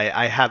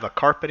 I have a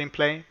Carpet in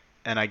play,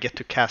 and I get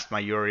to cast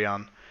my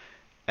Yorion,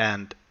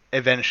 and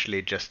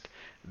eventually just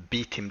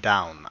beat him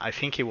down. I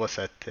think he was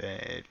at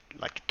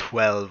like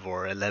 12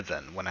 or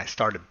 11 when I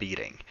started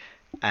beating,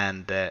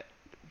 and the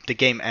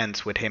game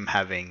ends with him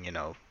having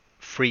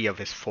 3 of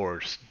his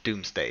 4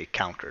 Doomsday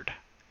countered.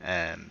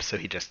 So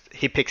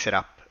he picks it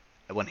up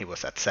when he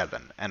was at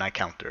 7, and I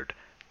countered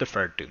the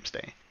 3rd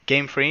Doomsday.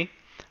 Game 3,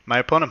 my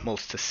opponent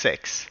moves to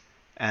 6,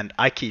 and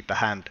I keep a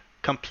hand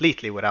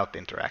completely without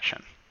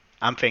interaction.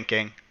 I'm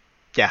thinking,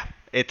 yeah,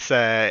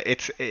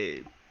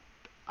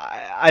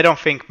 I don't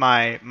think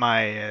my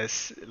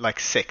like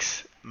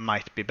 6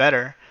 might be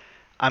better.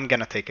 I'm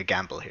gonna take a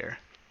gamble here.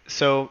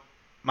 So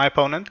my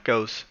opponent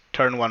goes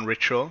turn 1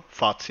 Ritual,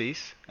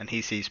 Thoughtseize, and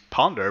he sees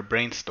Ponder,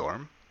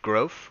 Brainstorm,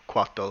 Growth,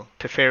 Quattle,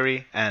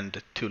 Teferi,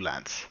 and 2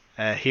 lands.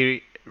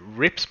 He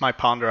rips my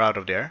Ponder out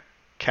of there,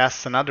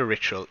 casts another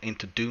Ritual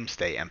into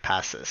Doomsday, and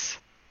passes.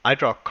 I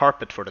draw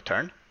Carpet for the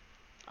turn.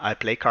 I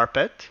play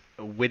Carpet.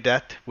 With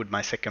that, with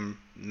my second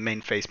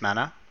main phase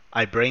mana,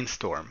 I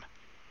Brainstorm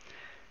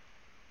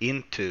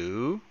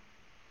into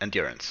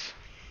Endurance.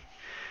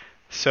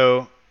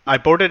 So I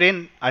boarded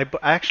in. I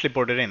actually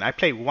boarded in. I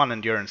play 1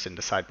 Endurance in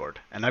the sideboard,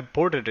 and I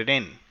boarded it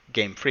in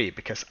game 3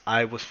 because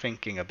I was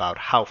thinking about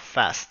how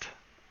fast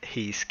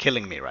he's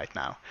killing me right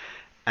now,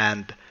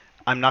 and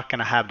I'm not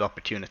gonna have the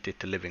opportunity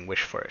to Living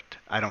Wish for it.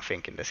 I don't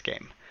think in this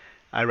game.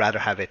 I rather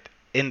have it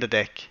in the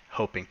deck,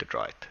 hoping to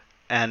draw it,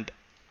 and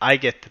I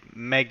get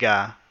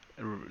mega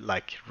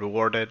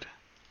rewarded.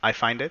 I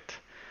find it,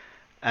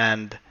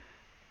 and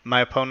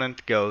my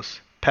opponent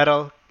goes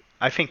Pedal.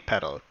 I think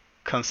Pedal.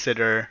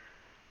 Consider,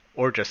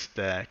 or just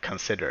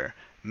consider.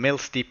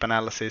 Mills Deep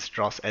Analysis,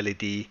 draws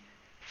LED,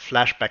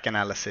 Flashback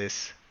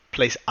Analysis,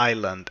 plays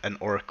Island and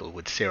Oracle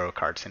with 0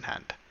 cards in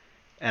hand.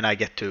 And I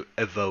get to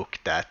evoke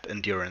that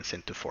Endurance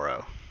into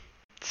 4-0.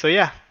 So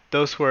yeah,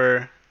 those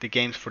were the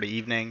games for the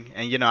evening.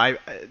 And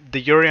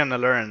the Yorion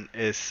Alluren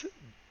is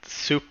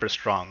super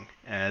strong.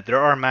 There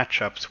are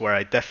matchups where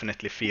I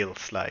definitely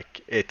feels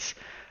like it's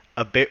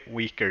a bit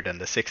weaker than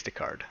the 60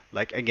 card,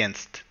 like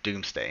against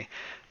Doomsday.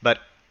 But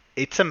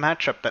it's a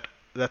matchup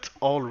that's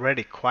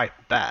already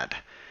quite bad.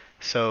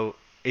 So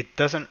it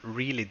doesn't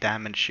really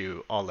damage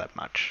you all that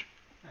much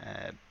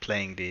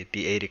playing the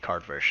 80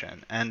 card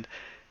version. And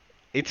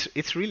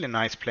it's really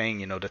nice playing,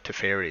 the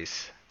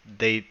Teferis.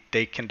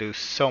 They can do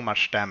so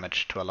much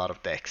damage to a lot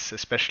of decks,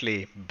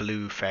 especially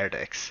blue fair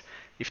decks.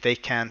 If they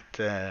can't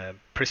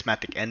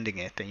prismatic ending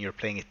it and you're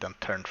playing it on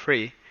turn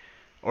 3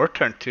 or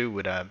turn 2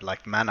 with a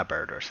Mana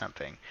Bird or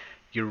something,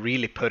 you're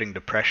really putting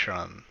the pressure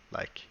on.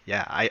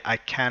 I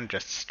can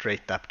just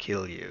straight up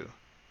kill you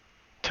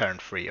turn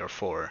 3 or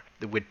 4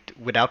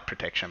 without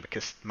protection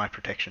because my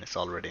protection is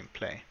already in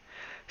play.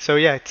 So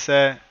yeah,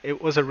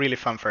 it was a really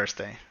fun first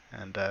day,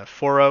 and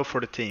 4-0 for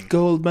the team.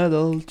 Gold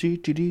medal,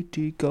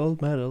 GGDT,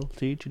 gold medal,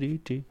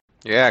 GGDT.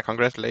 Yeah,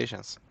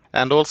 congratulations.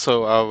 And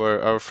also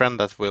our friend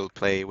that will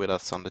play with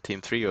us on the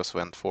Team Trios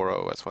went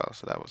 4-0 as well,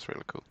 so that was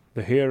really cool.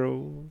 The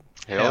hero.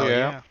 Hell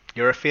yeah.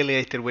 You're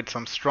affiliated with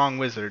some strong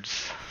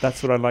wizards.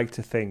 That's what I like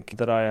to think,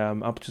 that I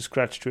am up to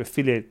scratch to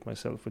affiliate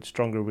myself with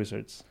stronger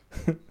wizards.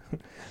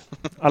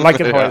 I like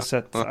it how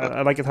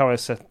I like it how I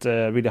set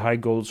really high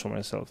goals for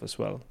myself as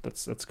well.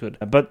 That's good.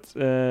 But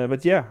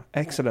yeah,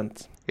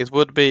 excellent. It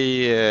would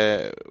be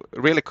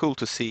really cool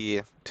to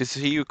see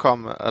you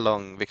come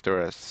along,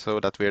 Victor, so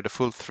that we're the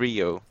full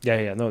trio.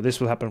 Yeah. No, this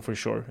will happen for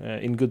sure.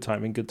 In good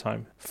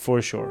time,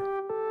 for sure.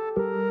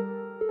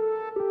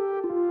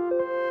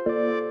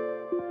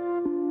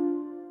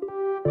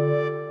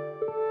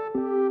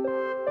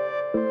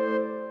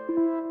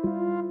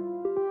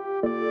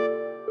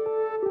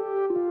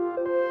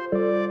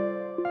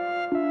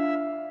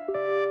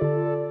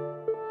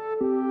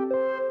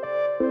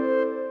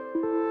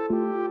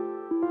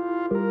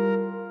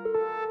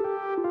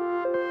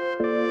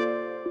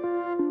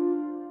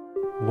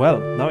 Well,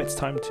 now it's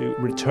time to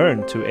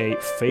return to a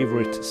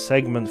favorite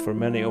segment for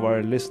many of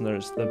our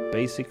listeners, the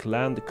Basic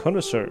Land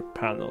Connoisseur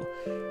panel.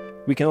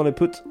 We can only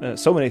put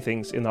so many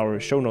things in our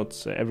show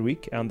notes every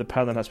week, and the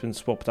panel has been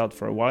swapped out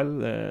for a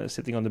while,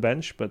 sitting on the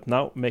bench, but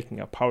now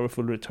making a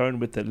powerful return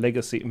with the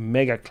Legacy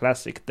Mega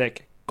Classic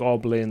deck,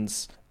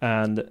 Goblins.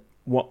 And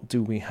what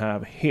do we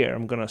have here?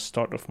 I'm going to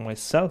start off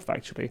myself,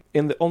 actually.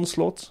 In the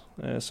Onslaught,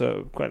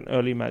 so quite an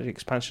early Magic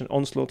expansion,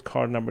 Onslaught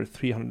card number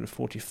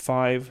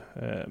 345,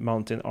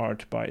 mountain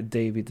art by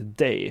David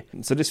Day.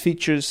 So this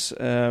features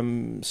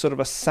sort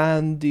of a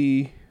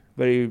sandy,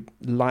 very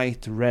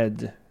light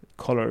red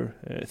color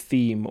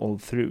theme all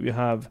through. You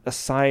have a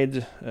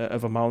side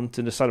of a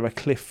mountain, the side of a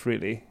cliff,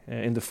 really,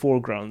 in the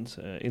foreground,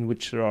 in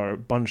which there are a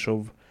bunch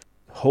of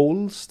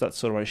holes that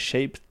sort of are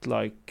shaped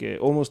like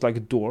almost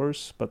like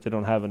doors, but they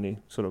don't have any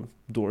sort of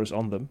doors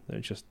on them.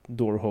 They're just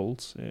door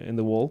holes in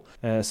the wall.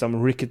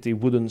 Some rickety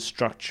wooden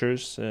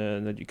structures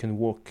that you can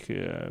walk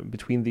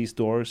between these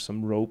doors,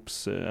 some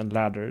ropes and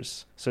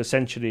ladders. So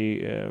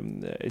essentially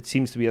it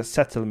seems to be a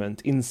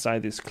settlement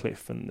inside this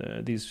cliff,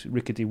 and these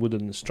rickety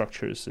wooden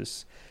structures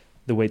is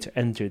the way to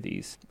enter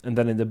these. And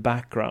then in the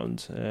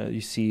background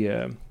you see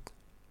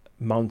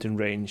mountain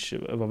range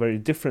of a very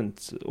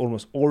different,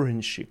 almost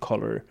orange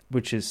color,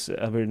 which is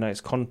a very nice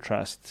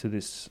contrast to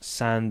this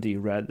sandy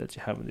red that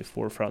you have in the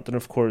forefront. And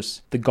of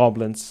course, the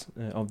goblins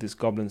of this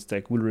goblins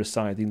deck will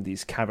reside in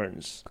these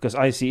caverns, because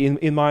I see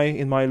in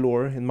my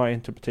lore, in my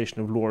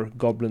interpretation of lore,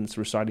 goblins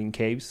reside in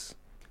caves.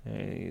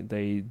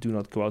 They do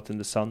not go out in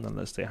the sun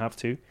unless they have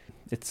to.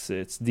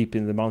 It's deep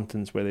in the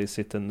mountains where they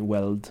sit and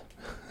weld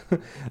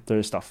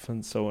their stuff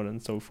and so on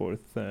and so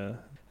forth.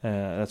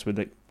 That's where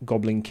the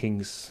goblin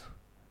kings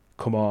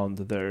command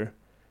their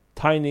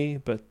tiny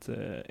but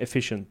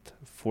efficient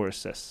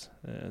forces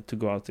to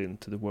go out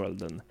into the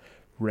world and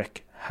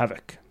wreak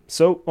havoc.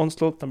 So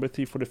Onslaught number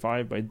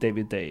 345 by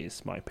David Day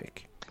is my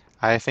pick.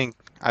 I think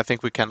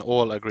we can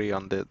all agree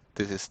on that.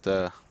 This is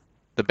the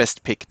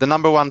best pick, the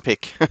number one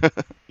pick.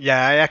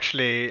 Yeah, I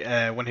actually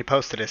when he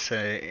posted this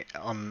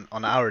on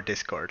our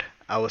Discord,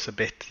 I was a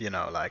bit,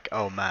 like,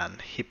 oh man,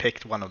 he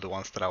picked one of the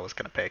ones that I was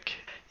gonna pick.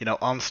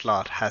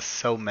 Onslaught has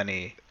so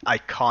many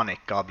iconic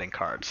goblin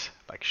cards,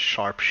 like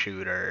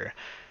Sharpshooter.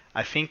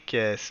 I think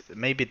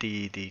maybe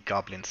the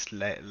goblins,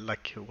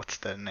 like, what's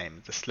the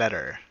name? The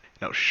Sledder.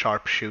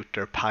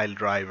 Sharpshooter, Pile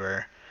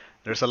Driver.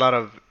 There's a lot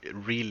of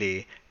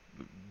really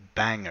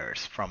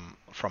bangers from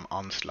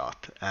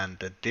Onslaught, and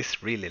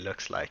this really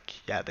looks like,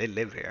 yeah, they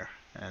live here,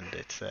 and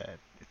it's a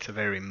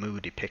very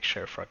moody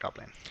picture for a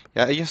goblin.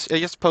 Yeah, I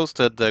just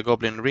posted the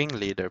Goblin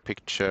Ringleader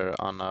picture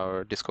on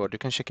our Discord. You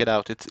can check it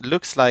out. It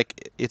looks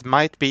like it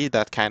might be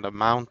that kind of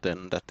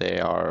mountain that they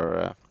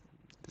are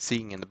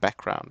seeing in the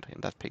background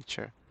in that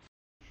picture.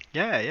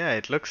 Yeah,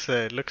 it looks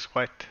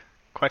quite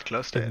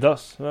close to it. It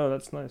does. Oh,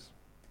 that's nice.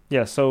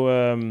 Yeah,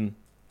 so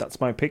that's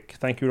my pick.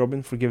 Thank you,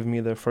 Robin, for giving me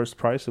the first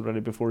prize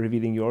already before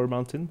revealing your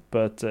mountain.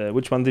 But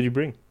which one did you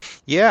bring?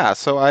 Yeah,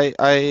 so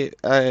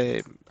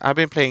I've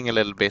been playing a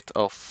little bit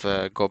of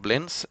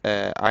goblins.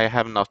 I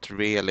have not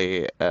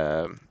really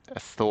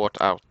thought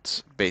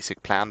out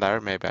basic plan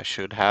there. Maybe I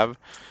should have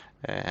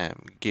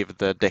give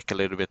the deck a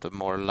little bit of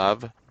more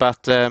love.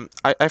 But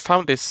I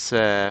found this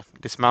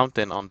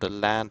mountain on the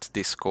land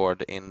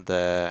Discord in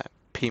the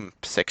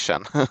pimp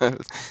section.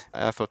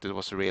 I thought it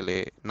was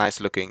really nice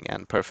looking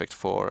and perfect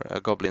for a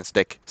goblins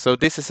deck. So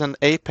this is an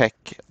APEC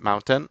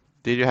mountain.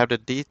 Did you have the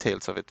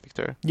details of it,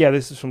 Victor? Yeah,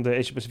 this is from the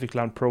Asia Pacific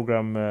Land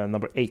Program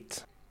number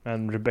 8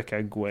 and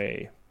Rebecca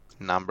Guay.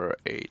 Number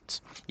 8.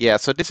 Yeah,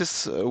 so this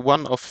is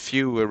one of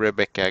few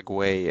Rebecca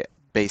Guay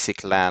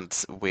basic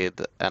lands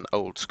with an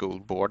old school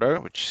border,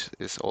 which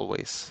is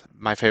always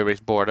my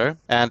favorite border.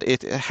 And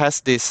it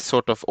has this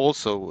sort of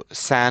also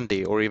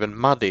sandy or even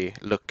muddy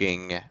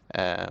looking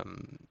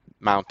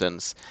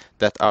mountains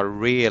that are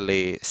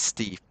really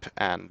steep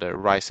and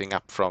rising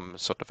up from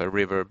sort of a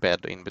river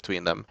bed in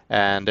between them.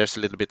 And there's a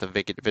little bit of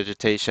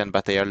vegetation,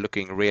 but they are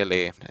looking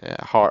really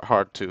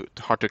hard to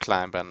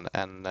climb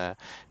and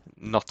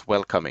not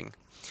welcoming.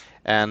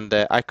 And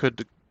I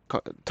could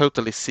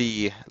totally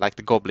see like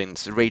the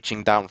goblins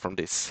raging down from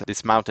these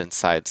mountain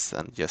sides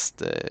and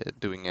just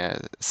doing a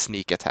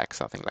sneak attack,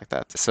 something like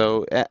that.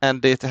 So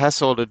and it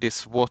has all of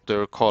this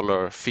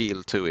watercolor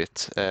feel to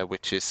it,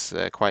 which is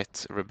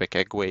quite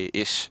Rebecca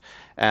Guay-ish.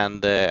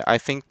 And I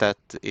think that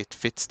it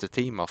fits the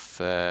theme of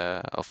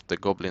the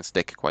goblins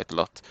deck quite a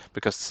lot,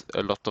 because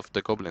a lot of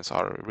the goblins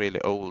are really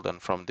old and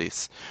from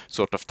this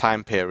sort of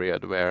time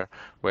period where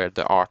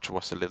the art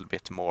was a little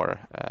bit more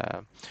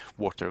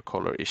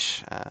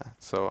watercolor-ish.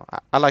 So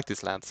I like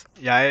these lands.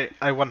 Yeah,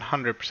 I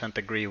 100%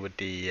 agree with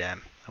the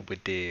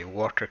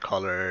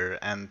watercolor,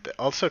 and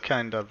also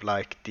kind of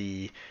like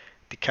the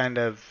kind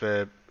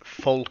of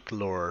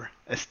folklore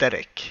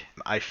aesthetic.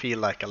 I feel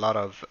like a lot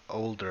of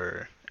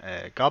older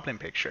goblin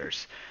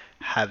pictures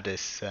have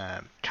this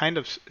kind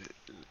of.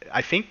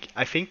 I think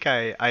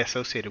I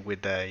associated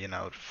with the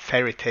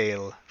fairy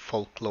tale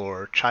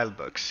folklore child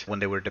books when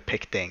they were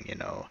depicting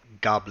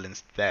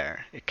goblins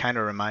there. It kind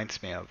of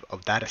reminds me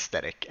of that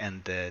aesthetic,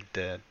 and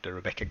the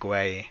Rebecca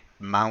Guay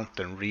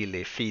mountain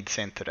really feeds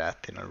into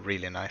that in a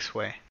really nice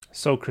way.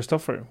 So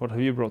Christopher, what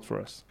have you brought for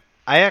us?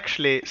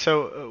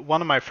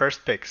 One of my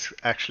first picks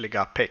actually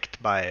got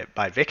picked by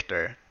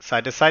Victor, so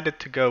I decided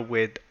to go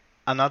with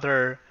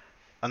another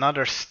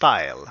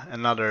style,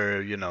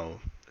 another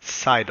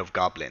side of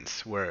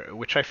goblins,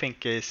 which I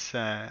think is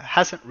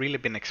hasn't really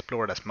been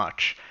explored as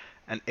much,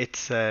 and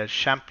it's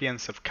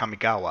Champions of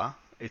Kamigawa.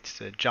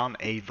 It's John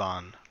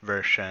Avon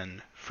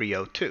version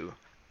 302,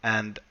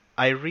 and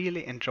I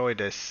really enjoy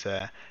this.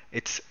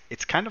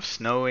 It's kind of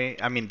snowy.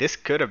 I mean, this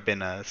could have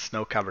been a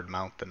snow-covered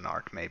mountain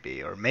art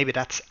maybe, or maybe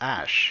that's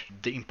ash.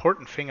 The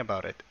important thing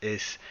about it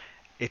is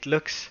it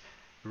looks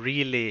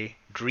really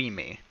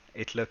dreamy.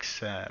 It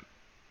looks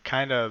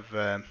kind of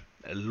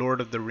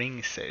Lord of the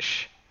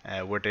Rings-ish,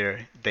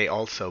 where they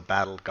also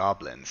battle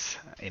goblins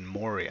in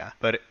Moria.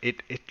 But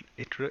it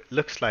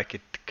looks like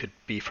it could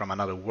be from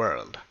another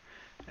world.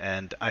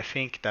 And I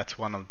think that's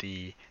one of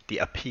the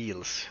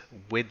appeals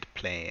with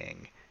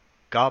playing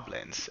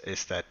goblins,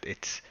 is that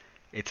it's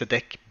a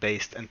deck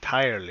based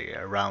entirely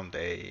around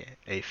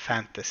a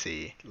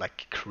fantasy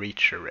like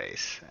creature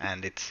race,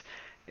 and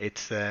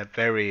It's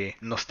very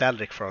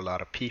nostalgic for a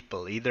lot of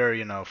people,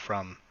 either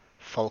from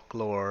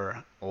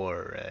folklore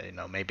or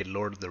maybe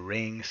Lord of the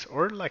Rings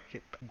or like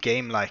a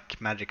game like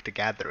Magic the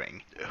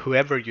Gathering.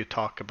 Whoever you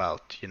talk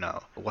about,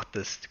 what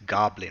does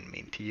goblin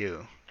mean to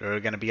you? There are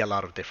going to be a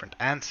lot of different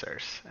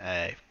answers.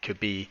 It could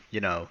be,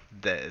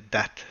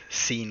 that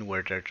scene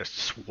where they're just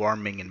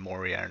swarming in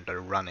Moria and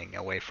they're running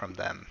away from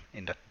them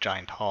in that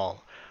giant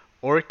hall.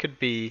 Or it could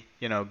be,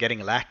 getting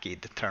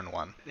lackeyed turn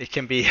one. It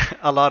can be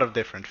a lot of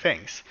different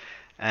things.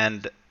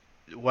 And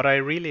what I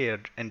really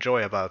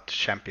enjoy about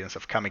Champions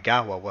of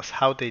Kamigawa was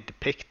how they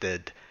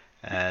depicted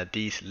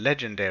these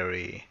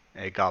legendary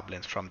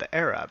goblins from the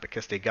era,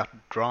 because they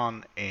got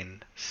drawn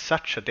in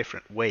such a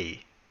different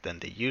way than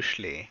they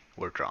usually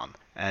were drawn.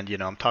 And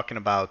I'm talking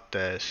about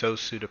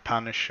Sosu the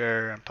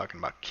Punisher, I'm talking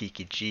about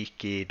Kiki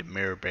Jiki, the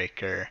Mirror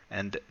Breaker,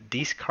 and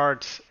these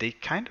cards, they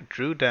kind of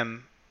drew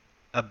them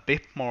a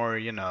bit more,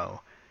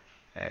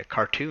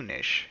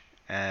 cartoonish,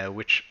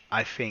 which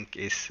I think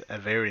is a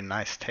very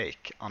nice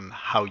take on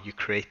how you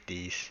create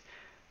these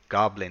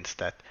goblins.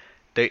 That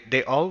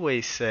they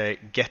always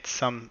get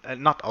some,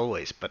 not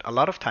always, but a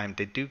lot of time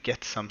they do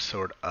get some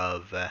sort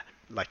of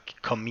like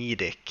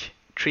comedic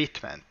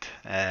treatment.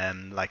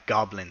 Like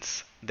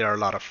goblins, they're a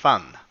lot of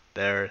fun.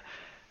 They're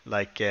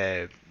like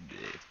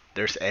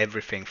there's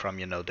everything from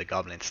the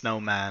goblin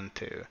snowman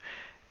to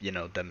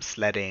them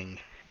sledding.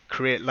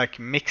 Like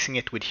mixing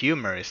it with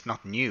humor is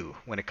not new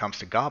when it comes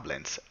to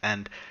goblins,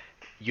 and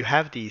you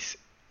have these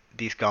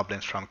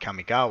goblins from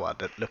Kamigawa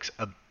that looks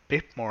a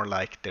bit more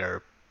like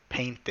their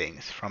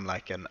paintings from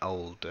like an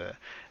old,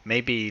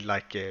 maybe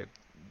like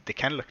they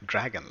kind of look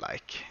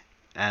dragon-like,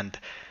 and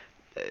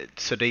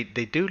so they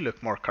do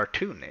look more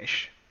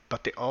cartoonish,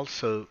 but they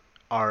also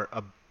are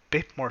a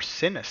bit more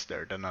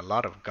sinister than a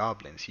lot of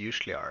goblins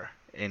usually are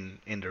in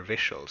their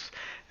visuals.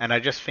 And I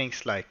just think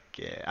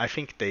I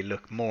think they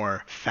look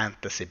more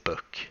fantasy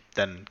book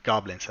than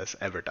Goblins has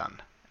ever done.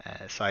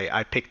 So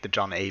I picked the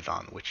John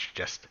Avon, which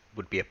just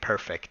would be a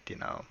perfect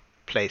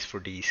place for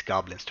these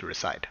goblins to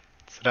reside.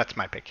 So that's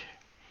my pick.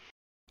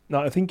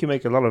 No, I think you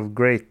make a lot of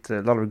great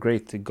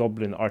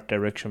goblin art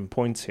direction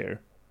points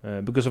here,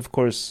 because of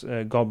course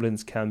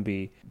goblins can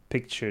be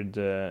pictured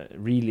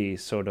really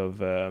sort of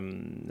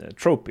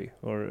tropey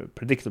or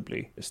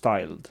predictably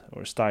styled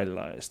or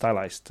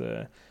stylized,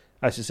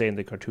 as you say, in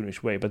the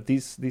cartoonish way. But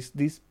these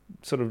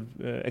sort of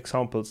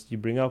examples you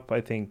bring up,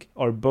 I think,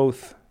 are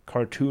both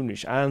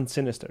cartoonish and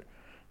sinister,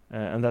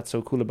 and that's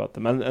so cool about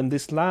them. And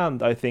this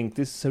land, I think,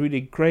 this is a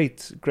really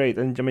great.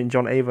 And I mean,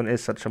 John Avon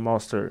is such a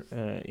master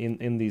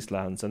in these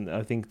lands, and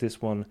I think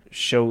this one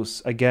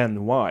shows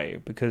again why,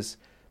 because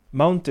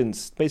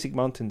basic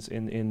mountains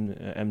in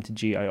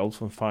MTG, I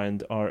also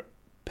find, are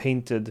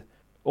painted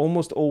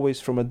almost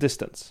always from a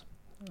distance.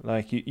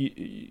 Like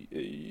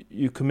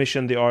you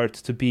commission the art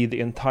to be the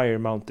entire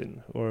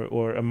mountain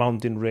or a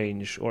mountain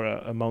range or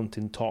a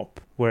mountain top,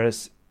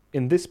 whereas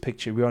in this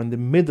picture we are in the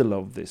middle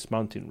of this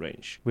mountain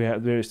range.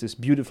 There is this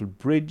beautiful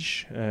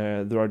bridge.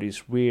 There are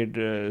these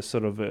weird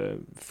sort of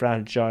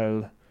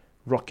fragile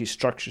rocky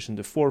structures in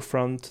the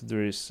forefront.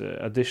 There is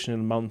additional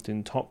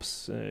mountain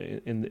tops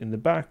in the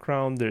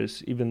background.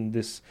 There's even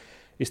this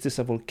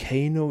a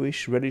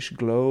volcano-ish reddish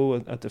glow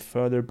at the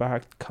further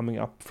back coming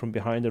up from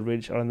behind the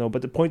ridge. I don't know,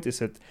 but the point is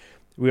that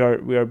we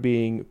are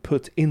being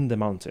put in the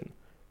mountain,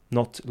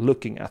 not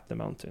looking at the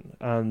mountain.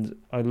 And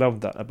I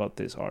love that about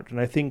this art, and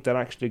I think that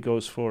actually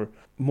goes for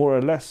more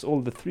or less all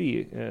the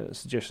three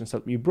suggestions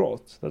that we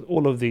brought, that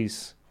all of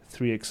these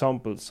three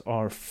examples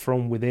are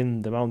from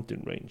within the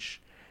mountain range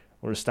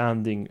or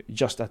standing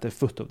just at the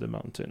foot of the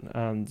mountain.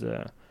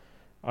 And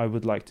I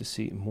would like to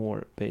see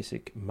more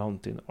basic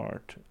mountain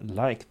art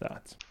like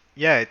that.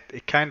 Yeah,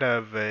 it kind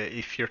of,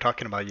 if you're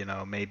talking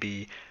about,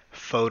 maybe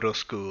photo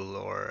school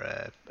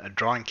or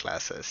drawing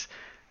classes,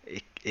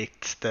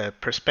 it's the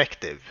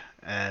perspective.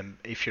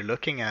 If you're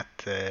looking at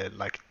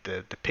like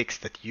the pics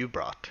that you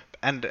brought,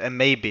 and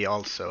maybe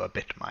also a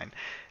bit mine,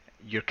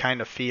 you're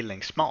kind of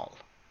feeling small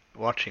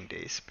watching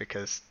these,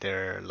 because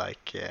they're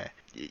like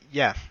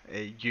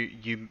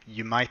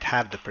you might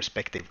have the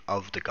perspective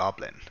of the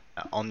goblin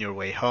on your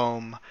way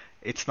home.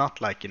 It's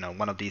not like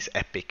one of these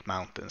epic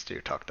mountains that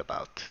you talked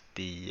about,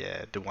 the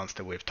ones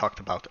that we've talked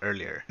about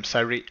earlier.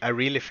 So I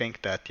really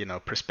think that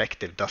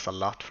perspective does a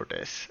lot for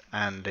this,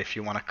 and if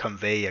you want to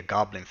convey a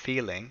goblin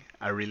feeling,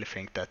 I really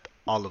think that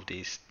all of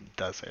these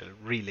does a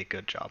really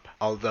good job.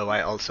 Although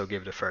I also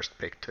give the first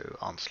pick to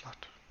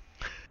Onslaught.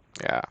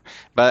 Yeah,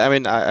 but I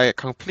mean, I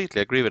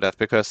completely agree with that,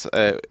 because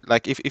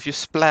like if you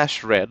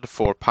splash red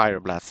for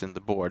Pyroblasts in the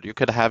board, you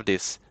could have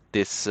this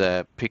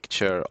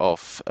picture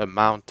of a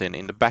mountain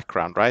in the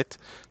background, right?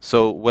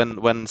 So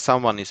when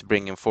someone is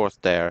bringing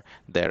forth their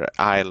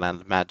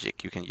island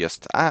magic, you can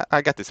just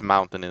I got this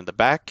mountain in the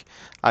back.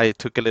 I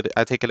take a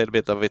little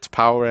bit of its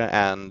power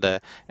and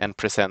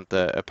present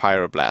a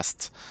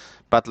Pyroblast.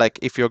 But like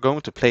if you're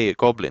going to play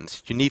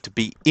goblins, you need to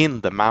be in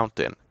the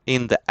mountain,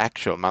 in the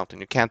actual mountain.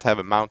 You can't have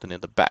a mountain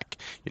in the back.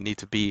 You need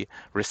to be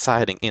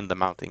residing in the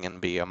mountain and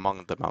be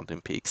among the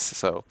mountain peaks.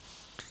 So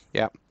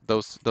yeah,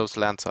 those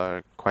lands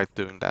are quite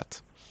doing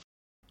that.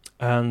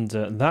 And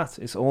that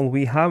is all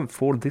we have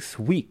for this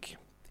week.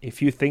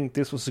 If you think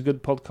this was a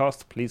good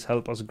podcast, please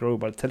help us grow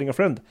by telling a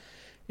friend.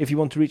 If you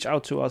want to reach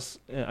out to us,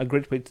 a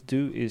great way to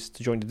do is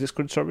to join the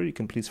Discord server. You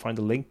can please find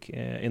the link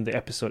in the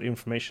episode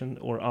information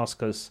or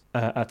ask us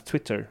at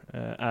Twitter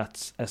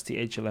at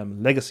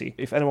STHLM Legacy.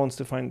 If anyone wants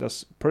to find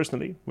us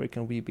personally, where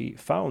can we be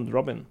found,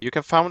 Robin? You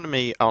can find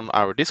me on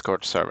our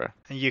Discord server.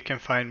 And you can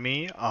find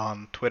me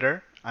on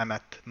Twitter. I'm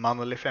at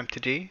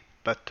MonolithMTG,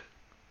 but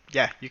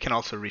yeah, you can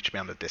also reach me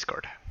on the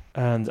Discord.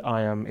 And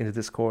I am in the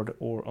Discord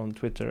or on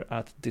Twitter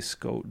at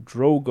Disco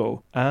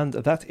Drogo. And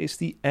that is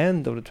the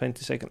end of the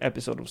 22nd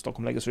episode of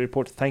Stockholm Legacy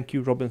Report. Thank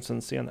you, Robin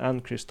Sensén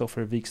and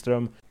Christopher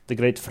Wikström. The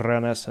great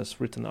Franes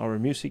has written our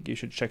music. You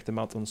should check them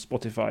out on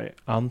Spotify.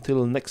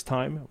 Until next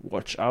time,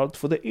 watch out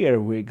for the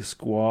Earwig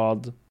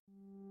Squad.